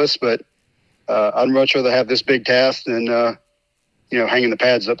ahead of us, but I'd much rather have this big task than, hanging the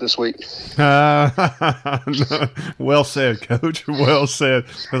pads up this week. Well said, Coach. Well said.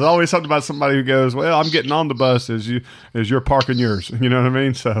 There's always something about somebody who goes, well, I'm getting on the bus as you're parking yours. You know what I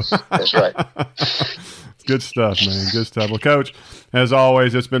mean? So that's right. Good stuff, man. Good stuff. Well, Coach, as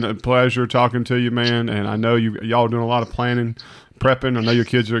always, it's been a pleasure talking to you, man. And I know y'all are doing a lot of planning, prepping. I know your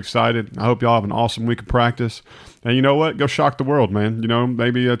kids are excited. I hope y'all have an awesome week of practice. And you know what? Go shock the world, man.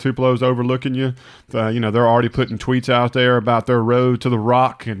 Maybe Tupelo's overlooking you. They're already putting tweets out there about their road to the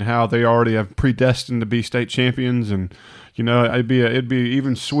Rock and how they already have predestined to be state champions. And it'd be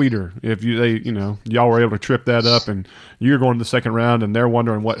even sweeter if y'all were able to trip that up and you're going to the second round and they're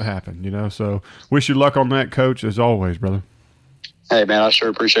wondering what happened. So wish you luck on that, Coach, as always, brother. Hey, man, I sure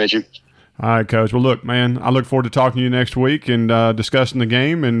appreciate you. All right, Coach. Well, look, man, I look forward to talking to you next week and discussing the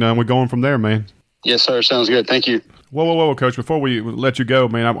game, and we're going from there, man. Yes, sir. Sounds good. Thank you. Whoa, Coach. Before we let you go,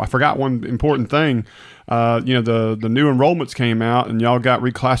 man, I forgot one important thing. The new enrollments came out, and y'all got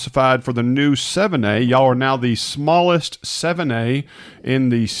reclassified for the new 7A. Y'all are now the smallest 7A in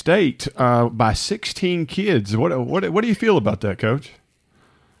the state by 16 kids. What do you feel about that, Coach?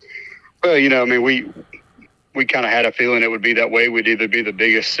 Well, we kind of had a feeling it would be that way. We'd either be the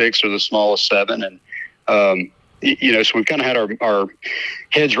biggest 6 or the smallest 7, and so we've kind of had our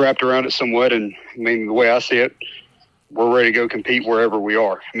heads wrapped around it somewhat. And the way I see it, we're ready to go compete wherever we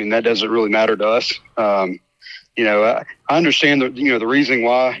are. That doesn't really matter to us. I understand that, the reason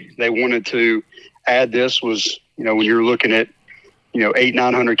why they wanted to add this was, when you're looking at,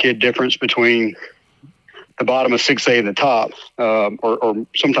 800-900 kid difference between the bottom of 6A and the top, or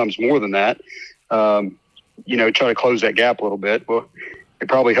sometimes more than that, try to close that gap a little bit. Well, it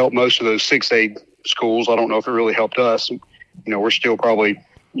probably helped most of those 6A schools. I don't know if it really helped us. We're still probably,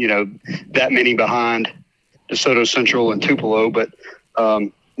 that many behind DeSoto Central and Tupelo, but,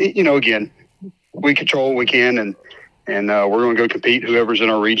 again, we control what we can, and we're going to go compete whoever's in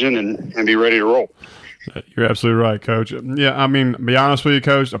our region and be ready to roll. You're absolutely right, Coach. Yeah, to be honest with you,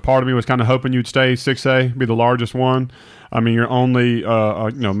 Coach, a part of me was kind of hoping you'd stay 6A, be the largest one. You're only,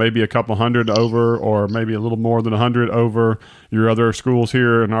 maybe a couple hundred over, or maybe a little more than 100 over your other schools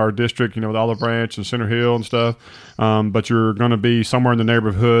here in our district, with Olive Branch and Center Hill and stuff. But you're going to be somewhere in the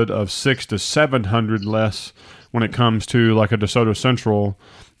neighborhood of 600 to 700 less when it comes to like a DeSoto Central,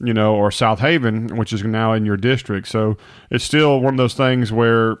 or South Haven, which is now in your district. So it's still one of those things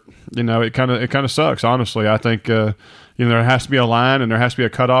where, it kind of sucks. Honestly, I think, there has to be a line and there has to be a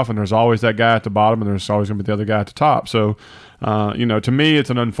cutoff, and there's always that guy at the bottom and there's always going to be the other guy at the top. So, to me,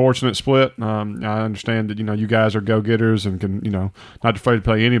 it's an unfortunate split. I understand that, you guys are go-getters and can, not afraid to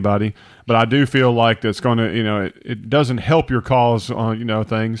play anybody, but I do feel like that's going to, it doesn't help your cause on,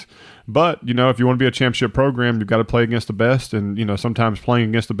 things. But, if you want to be a championship program, you've got to play against the best, and, sometimes playing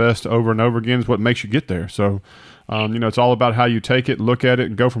against the best over and over again is what makes you get there. So, it's all about how you take it, look at it,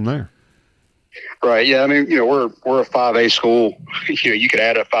 and go from there. Right. Yeah. We're a 5A school. You could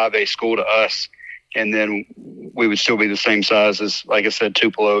add a 5A school to us, and then we would still be the same size as, like I said,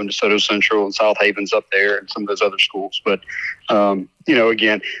 Tupelo and DeSoto Central and South Haven's up there and some of those other schools. But,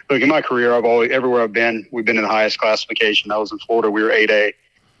 again, look, in my career, everywhere I've been, we've been in the highest classification. I was in Florida. We were 8A.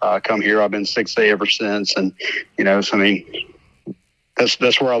 Come here, I've been 6A ever since. And, that's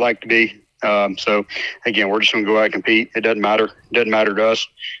where I like to be. So again, we're just going to go out and compete. It doesn't matter. It doesn't matter to us.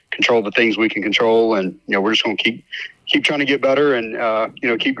 Control the things we can control. And, we're just going to keep trying to get better and,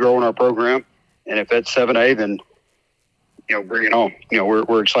 keep growing our program. And if that's 7A, then, bring it on.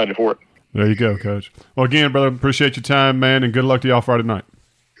 We're excited for it. There you go, Coach. Well, again, brother, appreciate your time, man, and good luck to y'all Friday night.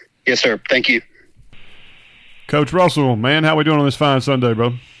 Yes, sir. Thank you. Coach Russell, man, how we doing on this fine Sunday,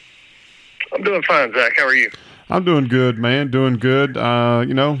 bro? I'm doing fine, Zach. How are you? I'm doing good, man. Doing good.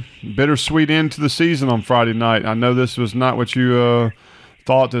 Bittersweet end to the season on Friday night. I know this was not what you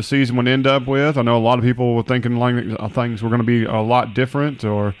thought the season would end up with. I know a lot of people were thinking like things were going to be a lot different,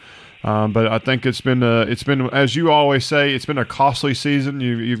 but I think it's been as you always say, it's been a costly season.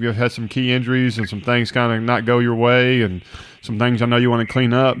 You've had some key injuries and some things kind of not go your way, and some things I know you want to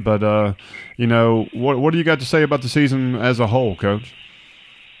clean up. But what do you got to say about the season as a whole, Coach?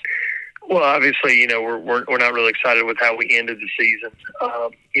 Well, obviously, we're not really excited with how we ended the season. I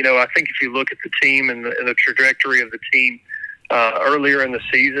think if you look at the team and the trajectory of the team earlier in the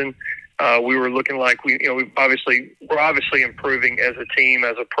season, we were looking like we're obviously improving as a team,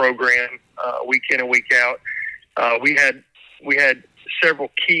 as a program, week in and week out. We had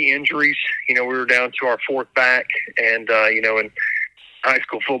several key injuries. We were down to our fourth back, and in high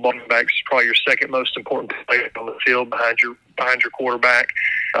school football, backs is probably your second most important player on the field behind your quarterback.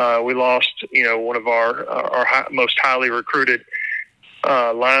 We lost, one of our most highly recruited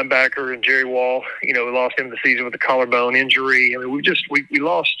linebacker, and Jerry Wall. We lost him the season with a collarbone injury. I mean, we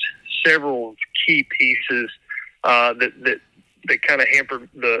lost several key pieces that kind of hampered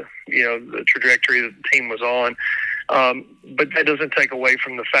the trajectory that the team was on. But that doesn't take away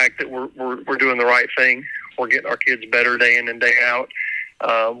from the fact that we're doing the right thing. We're getting our kids better day in and day out.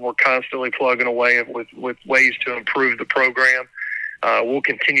 We're constantly plugging away with ways to improve the program. We'll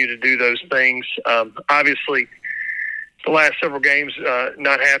continue to do those things. Obviously, the last several games,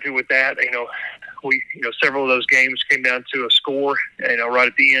 not happy with that. Several of those games came down to a score, right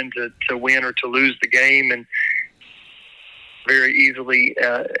at the end to win or to lose the game, and very easily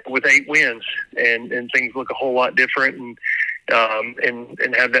with 8 wins, and things look a whole lot different,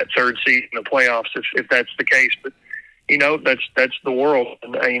 and have that third seed in the playoffs if that's the case. But that's the world.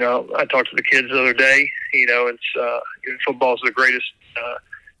 And I talked to the kids the other day. Football is the greatest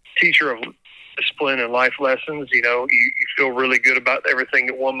teacher of discipline and life lessons. You feel really good about everything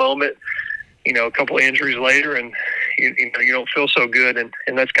at one moment. A couple of injuries later, and you don't feel so good, and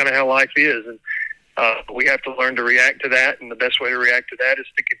that's kind of how life is. And we have to learn to react to that, and the best way to react to that is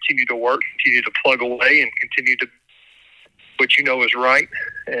to continue to work, continue to plug away, and continue to what is right,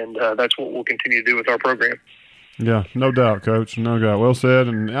 and that's what we'll continue to do with our program. Yeah, no doubt, Coach. No doubt. Well said,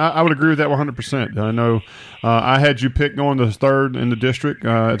 and I would agree with that 100%. I know I had you pick going to third in the district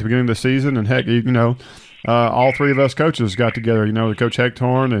at the beginning of the season, and heck, all three of us coaches got together, Coach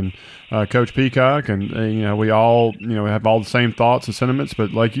Hectorn and Coach Peacock, and, we all, have all the same thoughts and sentiments.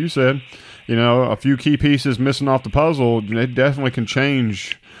 But like you said, a few key pieces missing off the puzzle, it definitely can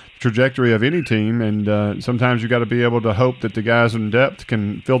change the trajectory of any team. And sometimes you got to be able to hope that the guys in depth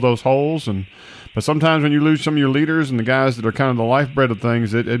can fill those holes. But sometimes when you lose some of your leaders and the guys that are kind of the lifeblood of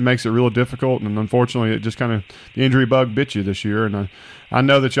things, it makes it real difficult. And unfortunately, it just kind of the injury bug bit you this year. And I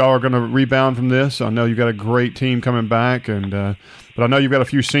know that y'all are going to rebound from this. I know you've got a great team coming back, but I know you've got a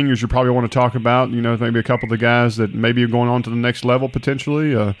few seniors you probably want to talk about. Maybe a couple of the guys that maybe are going on to the next level potentially.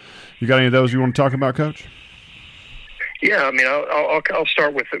 You got any of those you want to talk about, Coach? Yeah, I mean, I'll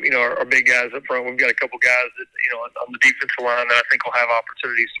start with our big guys up front. We've got a couple guys that on the defensive line that I think will have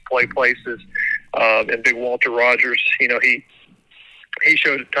opportunities to play places. And big Walter Rogers, he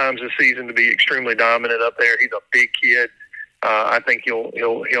showed at times this season to be extremely dominant up there. He's a big kid. I think he'll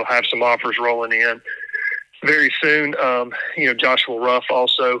have some offers rolling in very soon. Joshua Ruff,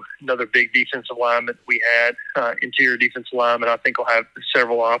 also another big defensive lineman we had, interior defensive lineman. I think will have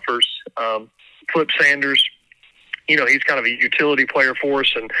several offers. Flip Sanders, he's kind of a utility player for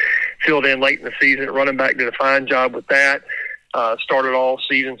us and filled in late in the season at running back, did a fine job with that. Started all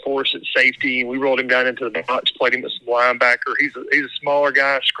season for us at safety. We rolled him down into the box, played him as a linebacker. He's a smaller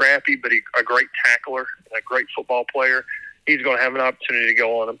guy, scrappy, but he's a great tackler and a great football player. He's going to have an opportunity to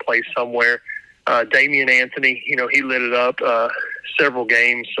go on and play somewhere. Damian Anthony, he lit it up several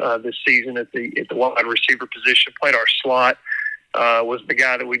games this season at the wide receiver position. Played our slot. Was the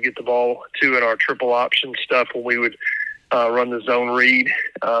guy that we'd get the ball to in our triple option stuff when we would run the zone read.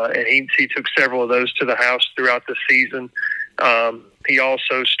 And he took several of those to the house throughout the season. He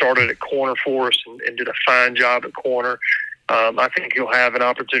also started at corner for us and did a fine job at corner. I think he'll have an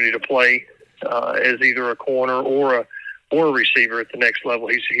opportunity to play as either a corner or a receiver at the next level.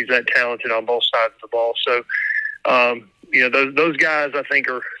 He's that talented on both sides of the ball. So, those guys I think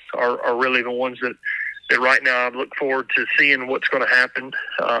are really the ones that right now I look forward to seeing what's going to happen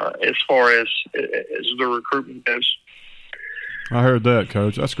as far as the recruitment goes. I heard that,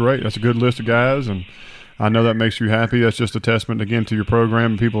 Coach. That's great. That's a good list of guys, and I know that makes you happy. That's just a testament, again, to your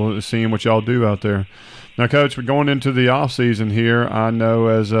program and people seeing what y'all do out there. Now, Coach, we're going into the off season here. I know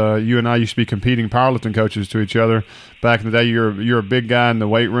as you and I used to be competing powerlifting coaches to each other back in the day. You're a big guy in the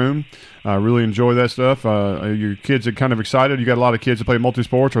weight room. I really enjoy that stuff. Your kids are kind of excited. You got a lot of kids that play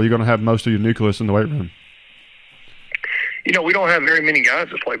multi-sports, or are you going to have most of your nucleus in the weight room? We don't have very many guys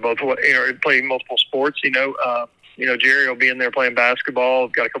that play play multiple sports. Jerry will be in there playing basketball.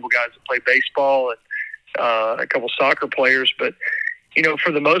 We've got a couple guys that play baseball and a couple soccer players. But,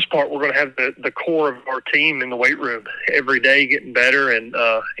 for the most part, we're going to have the core of our team in the weight room every day, getting better and,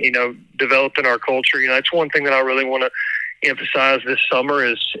 developing our culture. That's one thing that I really want to emphasize this summer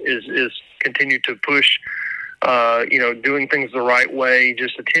is continue to push, doing things the right way,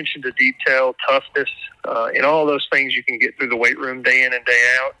 just attention to detail, toughness, and all those things you can get through the weight room day in and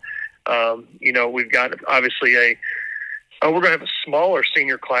day out. We've got obviously we're going to have a smaller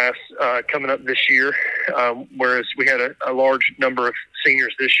senior class coming up this year, whereas we had a large number of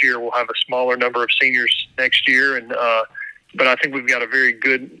seniors this year. We'll have a smaller number of seniors next year, but I think we've got a very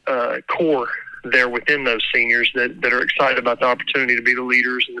good core there within those seniors that are excited about the opportunity to be the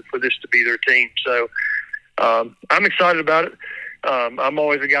leaders and for this to be their team. So I'm excited about it. I'm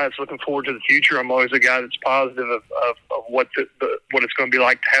always a guy that's looking forward to the future. I'm always a guy that's positive of what what it's going to be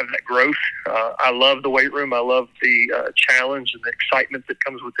like to have that growth. I love the weight room. I love the challenge and the excitement that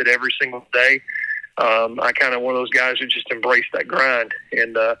comes with it every single day. I kind of one of those guys who just embrace that grind,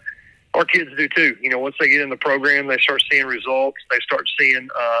 and our kids do too. You know, once they get in the program, they start seeing results. They start seeing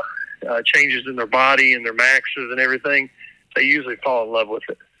changes in their body and their maxes and everything. They usually fall in love with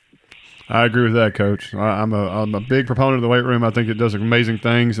it. I agree with that, Coach. I'm a big proponent of the weight room. I think it does amazing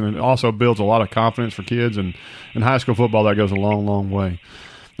things, and it also builds a lot of confidence for kids. And in high school football, that goes a long, long way.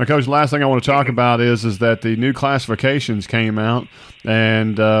 Now, Coach, the last thing I want to talk about is that the new classifications came out,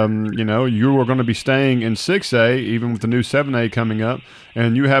 and, you are going to be staying in 6A, even with the new 7A coming up,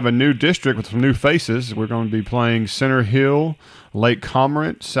 and you have a new district with some new faces. We're going to be playing Center Hill, Lake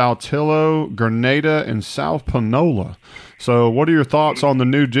Cormorant, Saltillo, Grenada, and South Panola. So what are your thoughts on the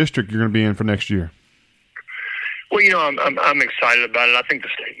new district you're going to be in for next year? Well, I'm excited about it. I think the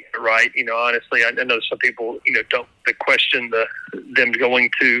state got it right. Honestly, I know some people, don't question them going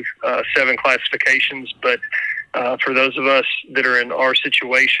to 7 classifications, but for those of us that are in our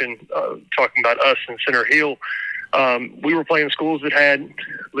situation, talking about us in Center Hill, we were playing schools that had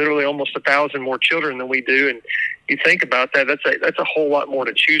literally almost 1,000 more children than we do, and you think about that, that's a whole lot more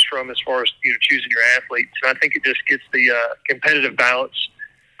to choose from as far as choosing your athletes. And I think it just gets the competitive balance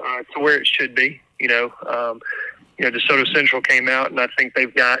to where it should be. DeSoto Central came out, and I think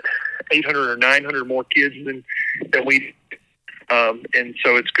they've got 800 or 900 more kids than we. And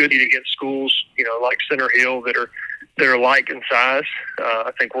so it's good to get schools, like Center Hill that are like in size.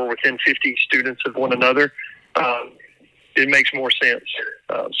 I think we're within 50 students of one another. It makes more sense.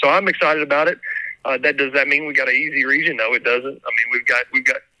 So I'm excited about it. Does that mean we got an easy region? No, it doesn't. I mean, we've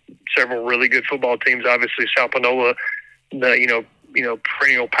got several really good football teams. Obviously, South Panola,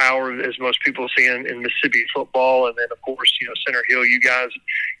 perennial power, as most people see in Mississippi football, and then of course, Center Hill. You guys,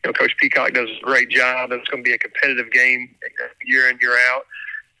 Coach Peacock does a great job. It's going to be a competitive game year in, year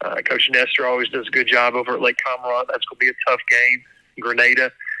out. Coach Nestor always does a good job over at Lake Cormorant. That's going to be a tough game.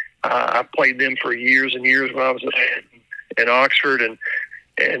 Grenada, I played them for years and years when I was in Oxford, and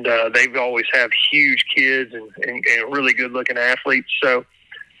they've always have huge kids and really good looking athletes. So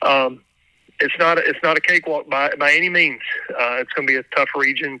it's not a cakewalk by any means. It's going to be a tough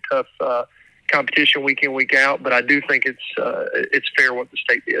region, tough competition week in, week out. But I do think it's fair what the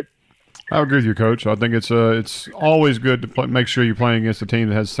state did. I agree with you, Coach. I think it's always good to make sure you're playing against a team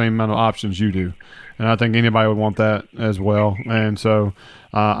that has the same amount of options you do. And I think anybody would want that as well. And so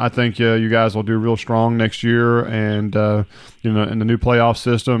I think you guys will do real strong next year. And, in the new playoff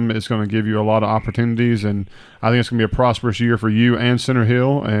system, it's going to give you a lot of opportunities. And I think it's going to be a prosperous year for you and Center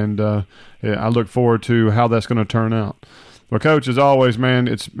Hill. And I look forward to how that's going to turn out. Well, Coach, as always, man,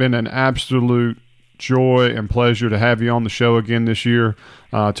 it's been an absolute joy and pleasure to have you on the show again this year,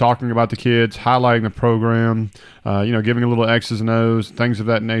 talking about the kids, highlighting the program, giving a little X's and O's, things of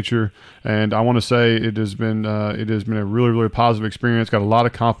that nature. And I want to say it has been a really, really positive experience. Got a lot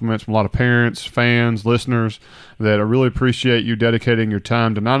of compliments from a lot of parents, fans, listeners that I really appreciate you dedicating your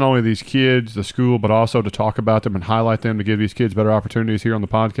time to not only these kids, the school, but also to talk about them and highlight them to give these kids better opportunities here on the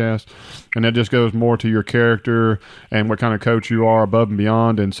podcast. And that just goes more to your character and what kind of coach you are above and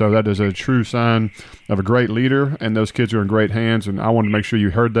beyond. And so that is a true sign of a great leader, and those kids are in great hands. And I wanted to make sure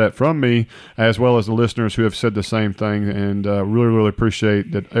you heard that from me, as well as the listeners who have said the same thing. And really, really appreciate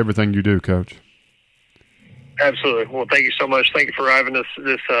everything you do, Coach. Absolutely. Well, thank you so much. Thank you for having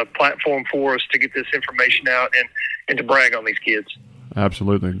this platform for us to get this information out and to brag on these kids.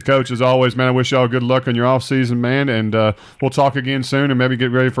 Absolutely. Coach, as always, man, I wish y'all good luck in your off season, man. And we'll talk again soon and maybe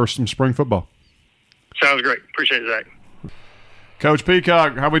get ready for some spring football. Sounds great. Appreciate it, Zach. Coach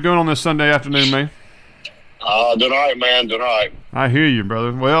Peacock, how we doing on this Sunday afternoon, man? Doing all right, man. Doing all right. I hear you,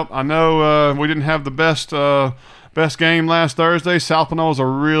 brother. Well, I know we didn't have the best game last Thursday. South Panola is a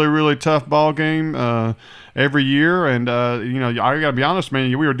really, really tough ball game every year. And, I got to be honest, man,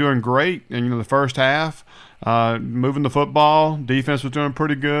 we were doing great in the first half, moving the football. Defense was doing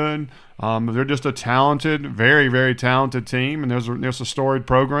pretty good. They're just a talented, very, very talented team, and there's a storied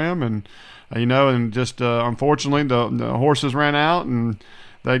program. And, and just unfortunately the horses ran out, and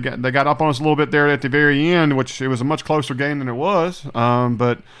they got up on us a little bit there at the very end, which it was a much closer game than it was.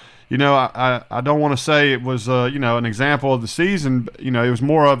 But I don't want to say it was an example of the season. It was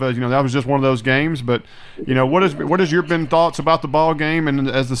more of a that was just one of those games. But what has your been thoughts about the ball game and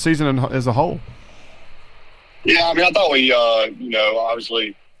as the season as a whole? Yeah, I mean, I thought we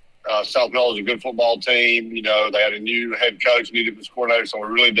obviously South Panola is a good football team. They had a new head coach, new defensive coordinator, so we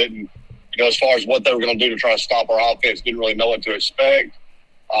really didn't as far as what they were going to do to try to stop our offense, didn't really know what to expect.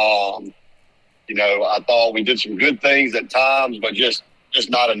 I thought we did some good things at times, but just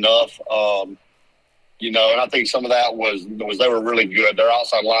not enough. And I think some of that was they were really good. Their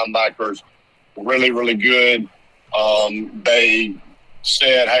outside linebackers were really, really good. They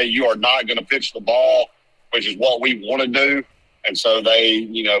said, hey, you are not going to pitch the ball, which is what we want to do. And so they,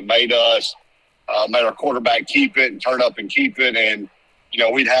 made our quarterback keep it and turn up and keep it. And,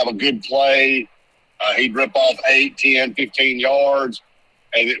 we'd have a good play. He'd rip off 8, 10, 15 yards.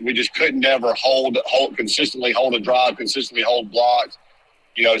 And we just couldn't ever consistently hold a drive, consistently hold blocks.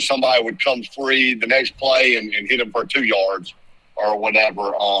 Somebody would come free the next play and hit him for 2 yards or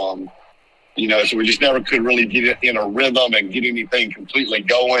whatever. So we just never could really get it in a rhythm and get anything completely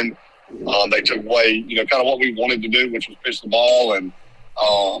going. They took away, kind of what we wanted to do, which was pitch the ball. And,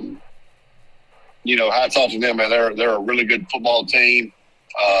 hats off to them, man. They're a really good football team.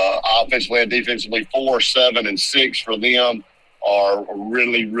 Offensively and defensively, 4, 7, and 6 for them are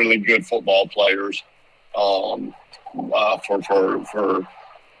really, really good football players. And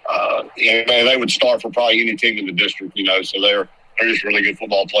they would start for probably any team in the district, so they're just really good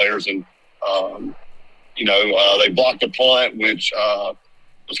football players. And, they blocked a punt, which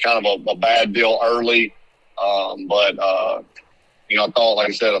was kind of a bad deal early. But I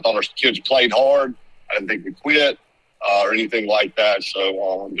thought our kids played hard. I didn't think we quit or anything like that.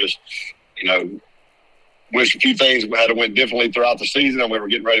 So wish a few things had to went differently throughout the season, and we were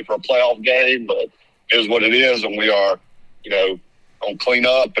getting ready for a playoff game, but it is what it is. And we are, going to clean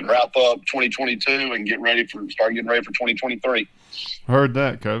up and wrap up 2022 and start getting ready for 2023. I heard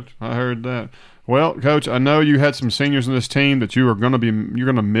that, Coach. I heard that. Well, Coach, I know you had some seniors in this team that you're going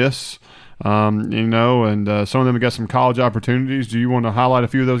to miss, and some of them have got some college opportunities. Do you want to highlight a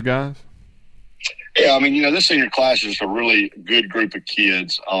few of those guys? Yeah, this senior class is a really good group of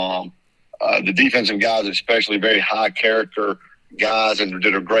kids. The defensive guys, especially, very high character guys, and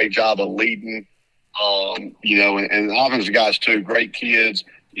did a great job of leading. And the offensive guys too, great kids.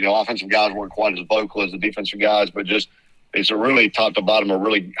 Offensive guys weren't quite as vocal as the defensive guys, but just it's a really top to bottom, a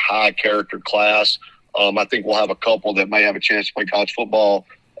really high character class. I think we'll have a couple that may have a chance to play college football.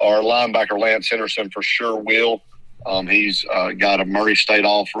 Our linebacker Lance Henderson for sure will. He's got a Murray State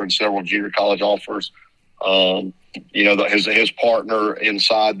offer and several junior college offers. His partner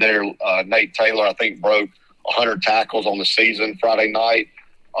inside there, Nate Taylor, I think broke 100 tackles on the season Friday night.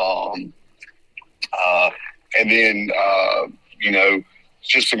 And then,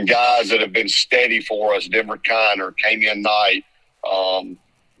 just some guys that have been steady for us. Denver Kiner, Kamian Knight,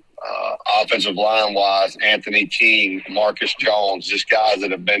 offensive line-wise, Anthony King, Marcus Jones, just guys that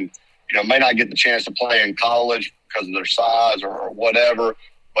have been, may not get the chance to play in college because of their size or whatever,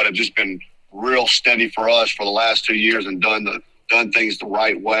 but have just been real steady for us for the last 2 years and done things the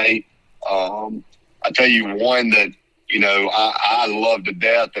right way. I tell you one that, I love to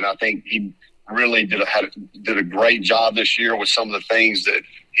death, and I think he really did a great job this year with some of the things that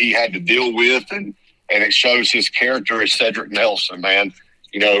he had to deal with, and it shows his character is Cedric Nelson, man.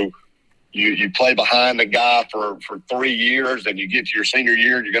 You play behind the guy for 3 years, and you get to your senior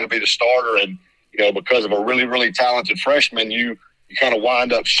year, and you're going to be the starter, and because of a really, really talented freshman, you kind of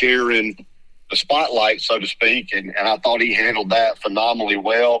wind up sharing the spotlight, so to speak, and I thought he handled that phenomenally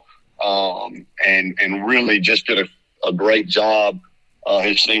well, and really just did a great job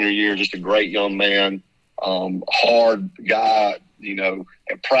his senior year. Just a great young man, hard guy,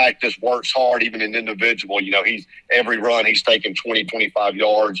 at practice, works hard, even in individual. He's every run he's taking 20, 25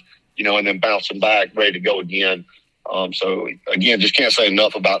 yards, and then bouncing back, ready to go again. So, again, just can't say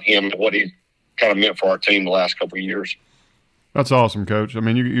enough about him and what he kind of meant for our team the last couple of years. That's awesome, Coach. You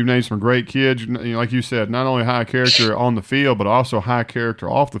named some great kids. Like you said, not only high character on the field, but also high character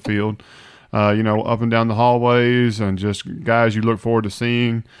off the field. Up and down the hallways, and just guys you look forward to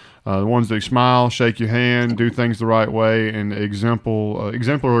seeing. The ones that smile, shake your hand, do things the right way, and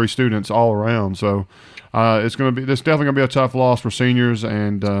exemplary students all around. So it's definitely gonna be a tough loss for seniors,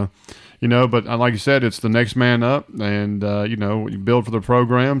 and but like you said, it's the next man up, and you build for the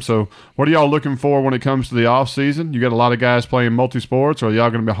program. So what are y'all looking for when it comes to the off season? You got a lot of guys playing multi sports, or are y'all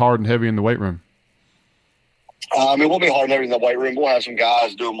gonna be hard and heavy in the weight room? We'll be hard and heavy in the weight room. We'll have some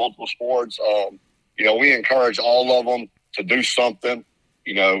guys doing multiple sports. We encourage all of them to do something.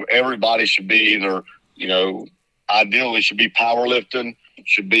 Everybody should be either, ideally should be powerlifting,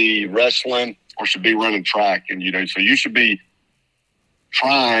 should be wrestling, or should be running track. And, so you should be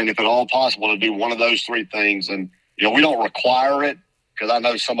trying, if at all possible, to do one of those three things. And, we don't require it, because I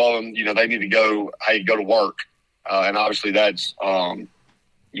know some of them, they need to go to work. And obviously that's, in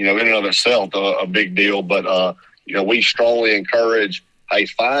and of itself, a big deal. But, we strongly encourage hey,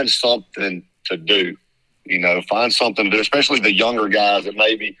 find something to do. Find something to do, especially the younger guys that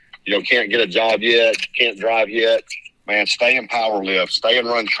maybe, can't get a job yet, can't drive yet. Man, stay in power lift, stay and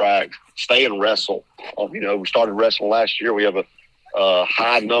run track, stay and wrestle. We started wrestling last year. We have a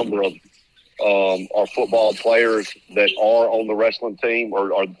high number of our football players that are on the wrestling team,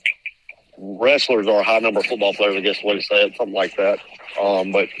 or wrestlers are a high number of football players, I guess the way to say it, something like that.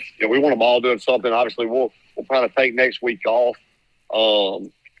 But we want them all doing something. Obviously, we'll kind of take next week off,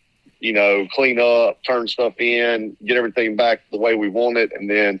 clean up, turn stuff in, get everything back the way we want it. And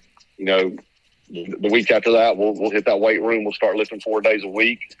then, the week after that, we'll hit that weight room. We'll start lifting 4 days a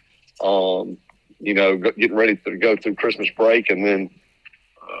week, getting ready to go through Christmas break, and then,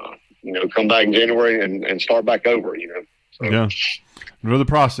 come back in January and start back over, So, yeah. The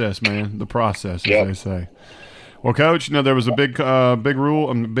process, man. The process, as they say. Well, Coach, there was a big rule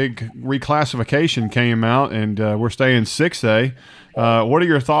and big reclassification came out, and we're staying 6A. What are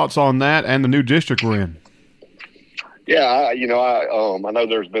your thoughts on that and the new district we're in? Yeah, I know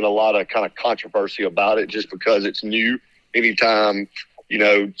there's been a lot of kind of controversy about it just because it's new. Anytime,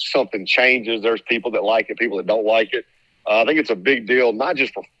 something changes, there's people that like it, people that don't like it. I think it's a big deal, not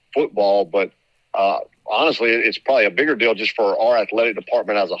just for football, but honestly, it's probably a bigger deal just for our athletic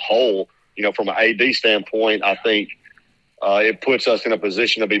department as a whole. From an AD standpoint, I think it puts us in a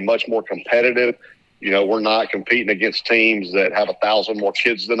position to be much more competitive. We're not competing against teams that have 1,000 more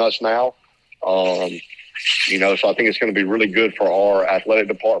kids than us now. So I think it's going to be really good for our athletic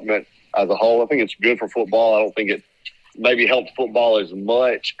department as a whole. I think it's good for football. I don't think it maybe helped football as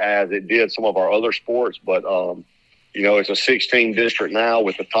much as it did some of our other sports, but it's a 16 district now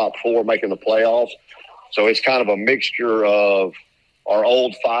with the top 4 making the playoffs. So it's kind of a mixture of our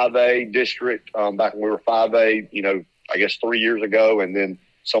old 5A district back when we were 5A, I guess 3 years ago, and then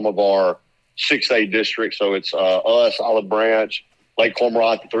some of our 6A districts. So it's us, Olive Branch, Lake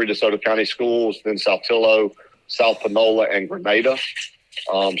Cormorant, the 3 DeSoto County schools, then Saltillo, South Panola, and Grenada.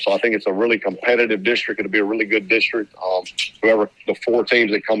 So I think it's a really competitive district. It'll be a really good district. Whoever the 4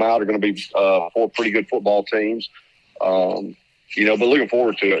 teams that come out are going to be 4 pretty good football teams. But looking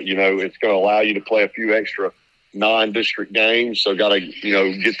forward to it. It's going to allow you to play a few extra non-district games. So got to,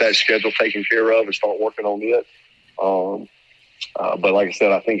 get that schedule taken care of and start working on it. But like I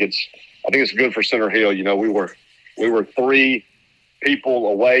said, I think it's good for Center Hill. We were 3 people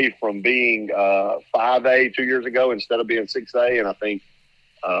away from being 5A 2 years ago instead of being 6A. And I think,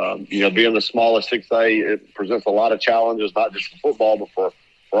 being the smallest 6A, it presents a lot of challenges, not just for football, but for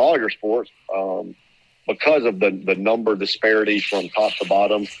all your sports, because of the number disparity from top to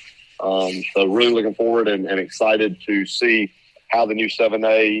bottom. So really looking forward and excited to see how the new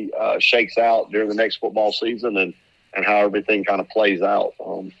 7A shakes out during the next football season and how everything kind of plays out.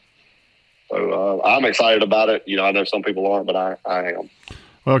 So I'm excited about it. I know some people aren't, but I am.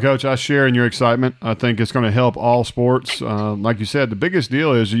 Well, Coach, I share in your excitement. I think it's going to help all sports. Like you said, the biggest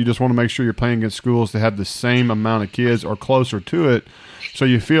deal is you just want to make sure you're playing against schools that have the same amount of kids or closer to it, so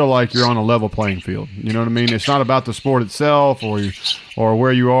you feel like you're on a level playing field. You know what I mean? It's not about the sport itself or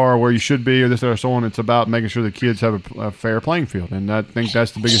where you are or where you should be or this or so on. It's about making sure the kids have a fair playing field, and I think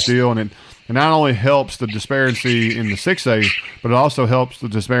that's the biggest deal. And it not only helps the disparity in the 6A, but it also helps the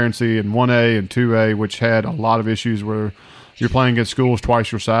disparity in 1A and 2A, which had a lot of issues where you're playing against schools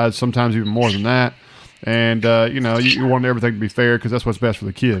twice your size, sometimes even more than that. And, you want everything to be fair because that's what's best for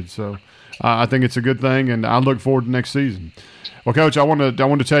the kids. So I think it's a good thing, and I look forward to next season. Well, Coach, I want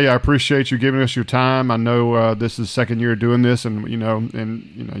to tell you I appreciate you giving us your time. I know this is the second year doing this, and you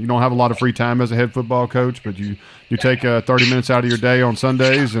don't have a lot of free time as a head football coach, but you take 30 minutes out of your day on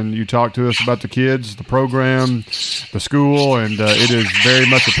Sundays and you talk to us about the kids, the program, the school, and it is very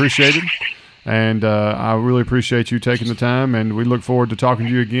much appreciated. And I really appreciate you taking the time, and we look forward to talking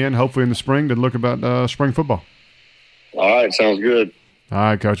to you again, hopefully in the spring, to look about spring football. All right, sounds good. All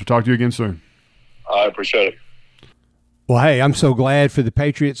right, Coach. We'll talk to you again soon. I appreciate it. Well, hey, I'm so glad for the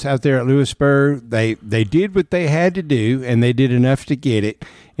Patriots out there at Lewisburg. They did what they had to do, and they did enough to get it.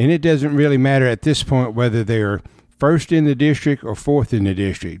 And it doesn't really matter at this point whether they're first in the district or fourth in the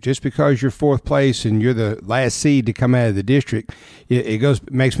district. Just because you're fourth place and you're the last seed to come out of the district,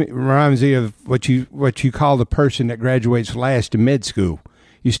 reminds me of what you call the person that graduates last in med school.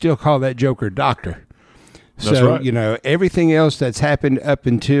 You still call that joker doctor. That's so, right. Everything else that's happened up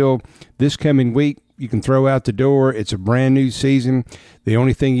until this coming week, you can throw out the door. It's a brand new season. The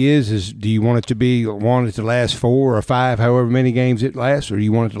only thing is do you want it to last 4 or 5, however many games it lasts, or do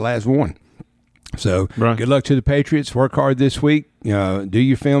you want it to last 1? So right. Good luck to the Patriots. Work hard this week. Do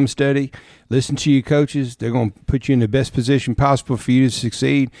your film study. Listen to your coaches. They're going to put you in the best position possible for you to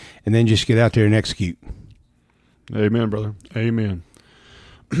succeed, and then just get out there and execute. Amen, brother. Amen.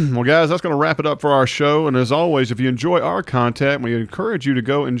 Well, guys, that's going to wrap it up for our show. And as always, if you enjoy our content, we encourage you to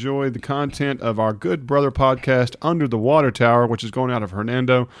go enjoy the content of our Good Brother podcast, Under the Water Tower, which is going out of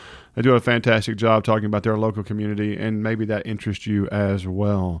Hernando. They do a fantastic job talking about their local community, and maybe that interests you as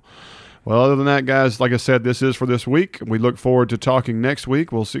well. Well, other than that, guys, like I said, this is for this week. We look forward to talking next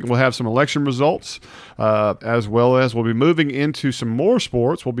week. We'll have some election results, as well as we'll be moving into some more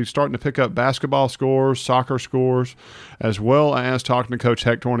sports. We'll be starting to pick up basketball scores, soccer scores, as well as talking to Coach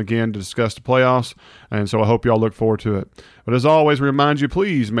Hectorn again to discuss the playoffs. And so I hope y'all look forward to it. But as always, we remind you,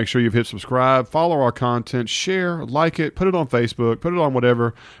 please make sure you've hit subscribe, follow our content, share, like it, put it on Facebook, put it on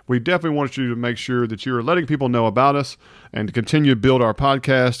whatever. We definitely want you to make sure that you're letting people know about us and to continue to build our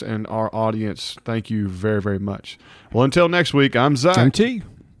podcast and our audience. Thank you very, very much. Well, until next week, I'm Zach. I'm T.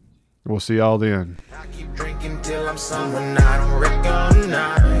 We'll see y'all then. I keep drinking till I'm someone I don't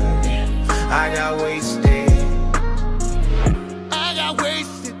recognize. I got wasted. I got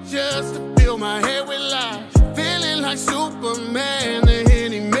wasted just to fill my head with lies. Feeling like Superman, the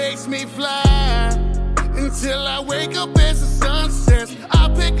Henny makes me fly. Until I wake up as the sun sets, I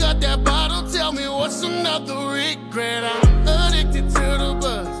pick up that bottle, tell me what's another regret.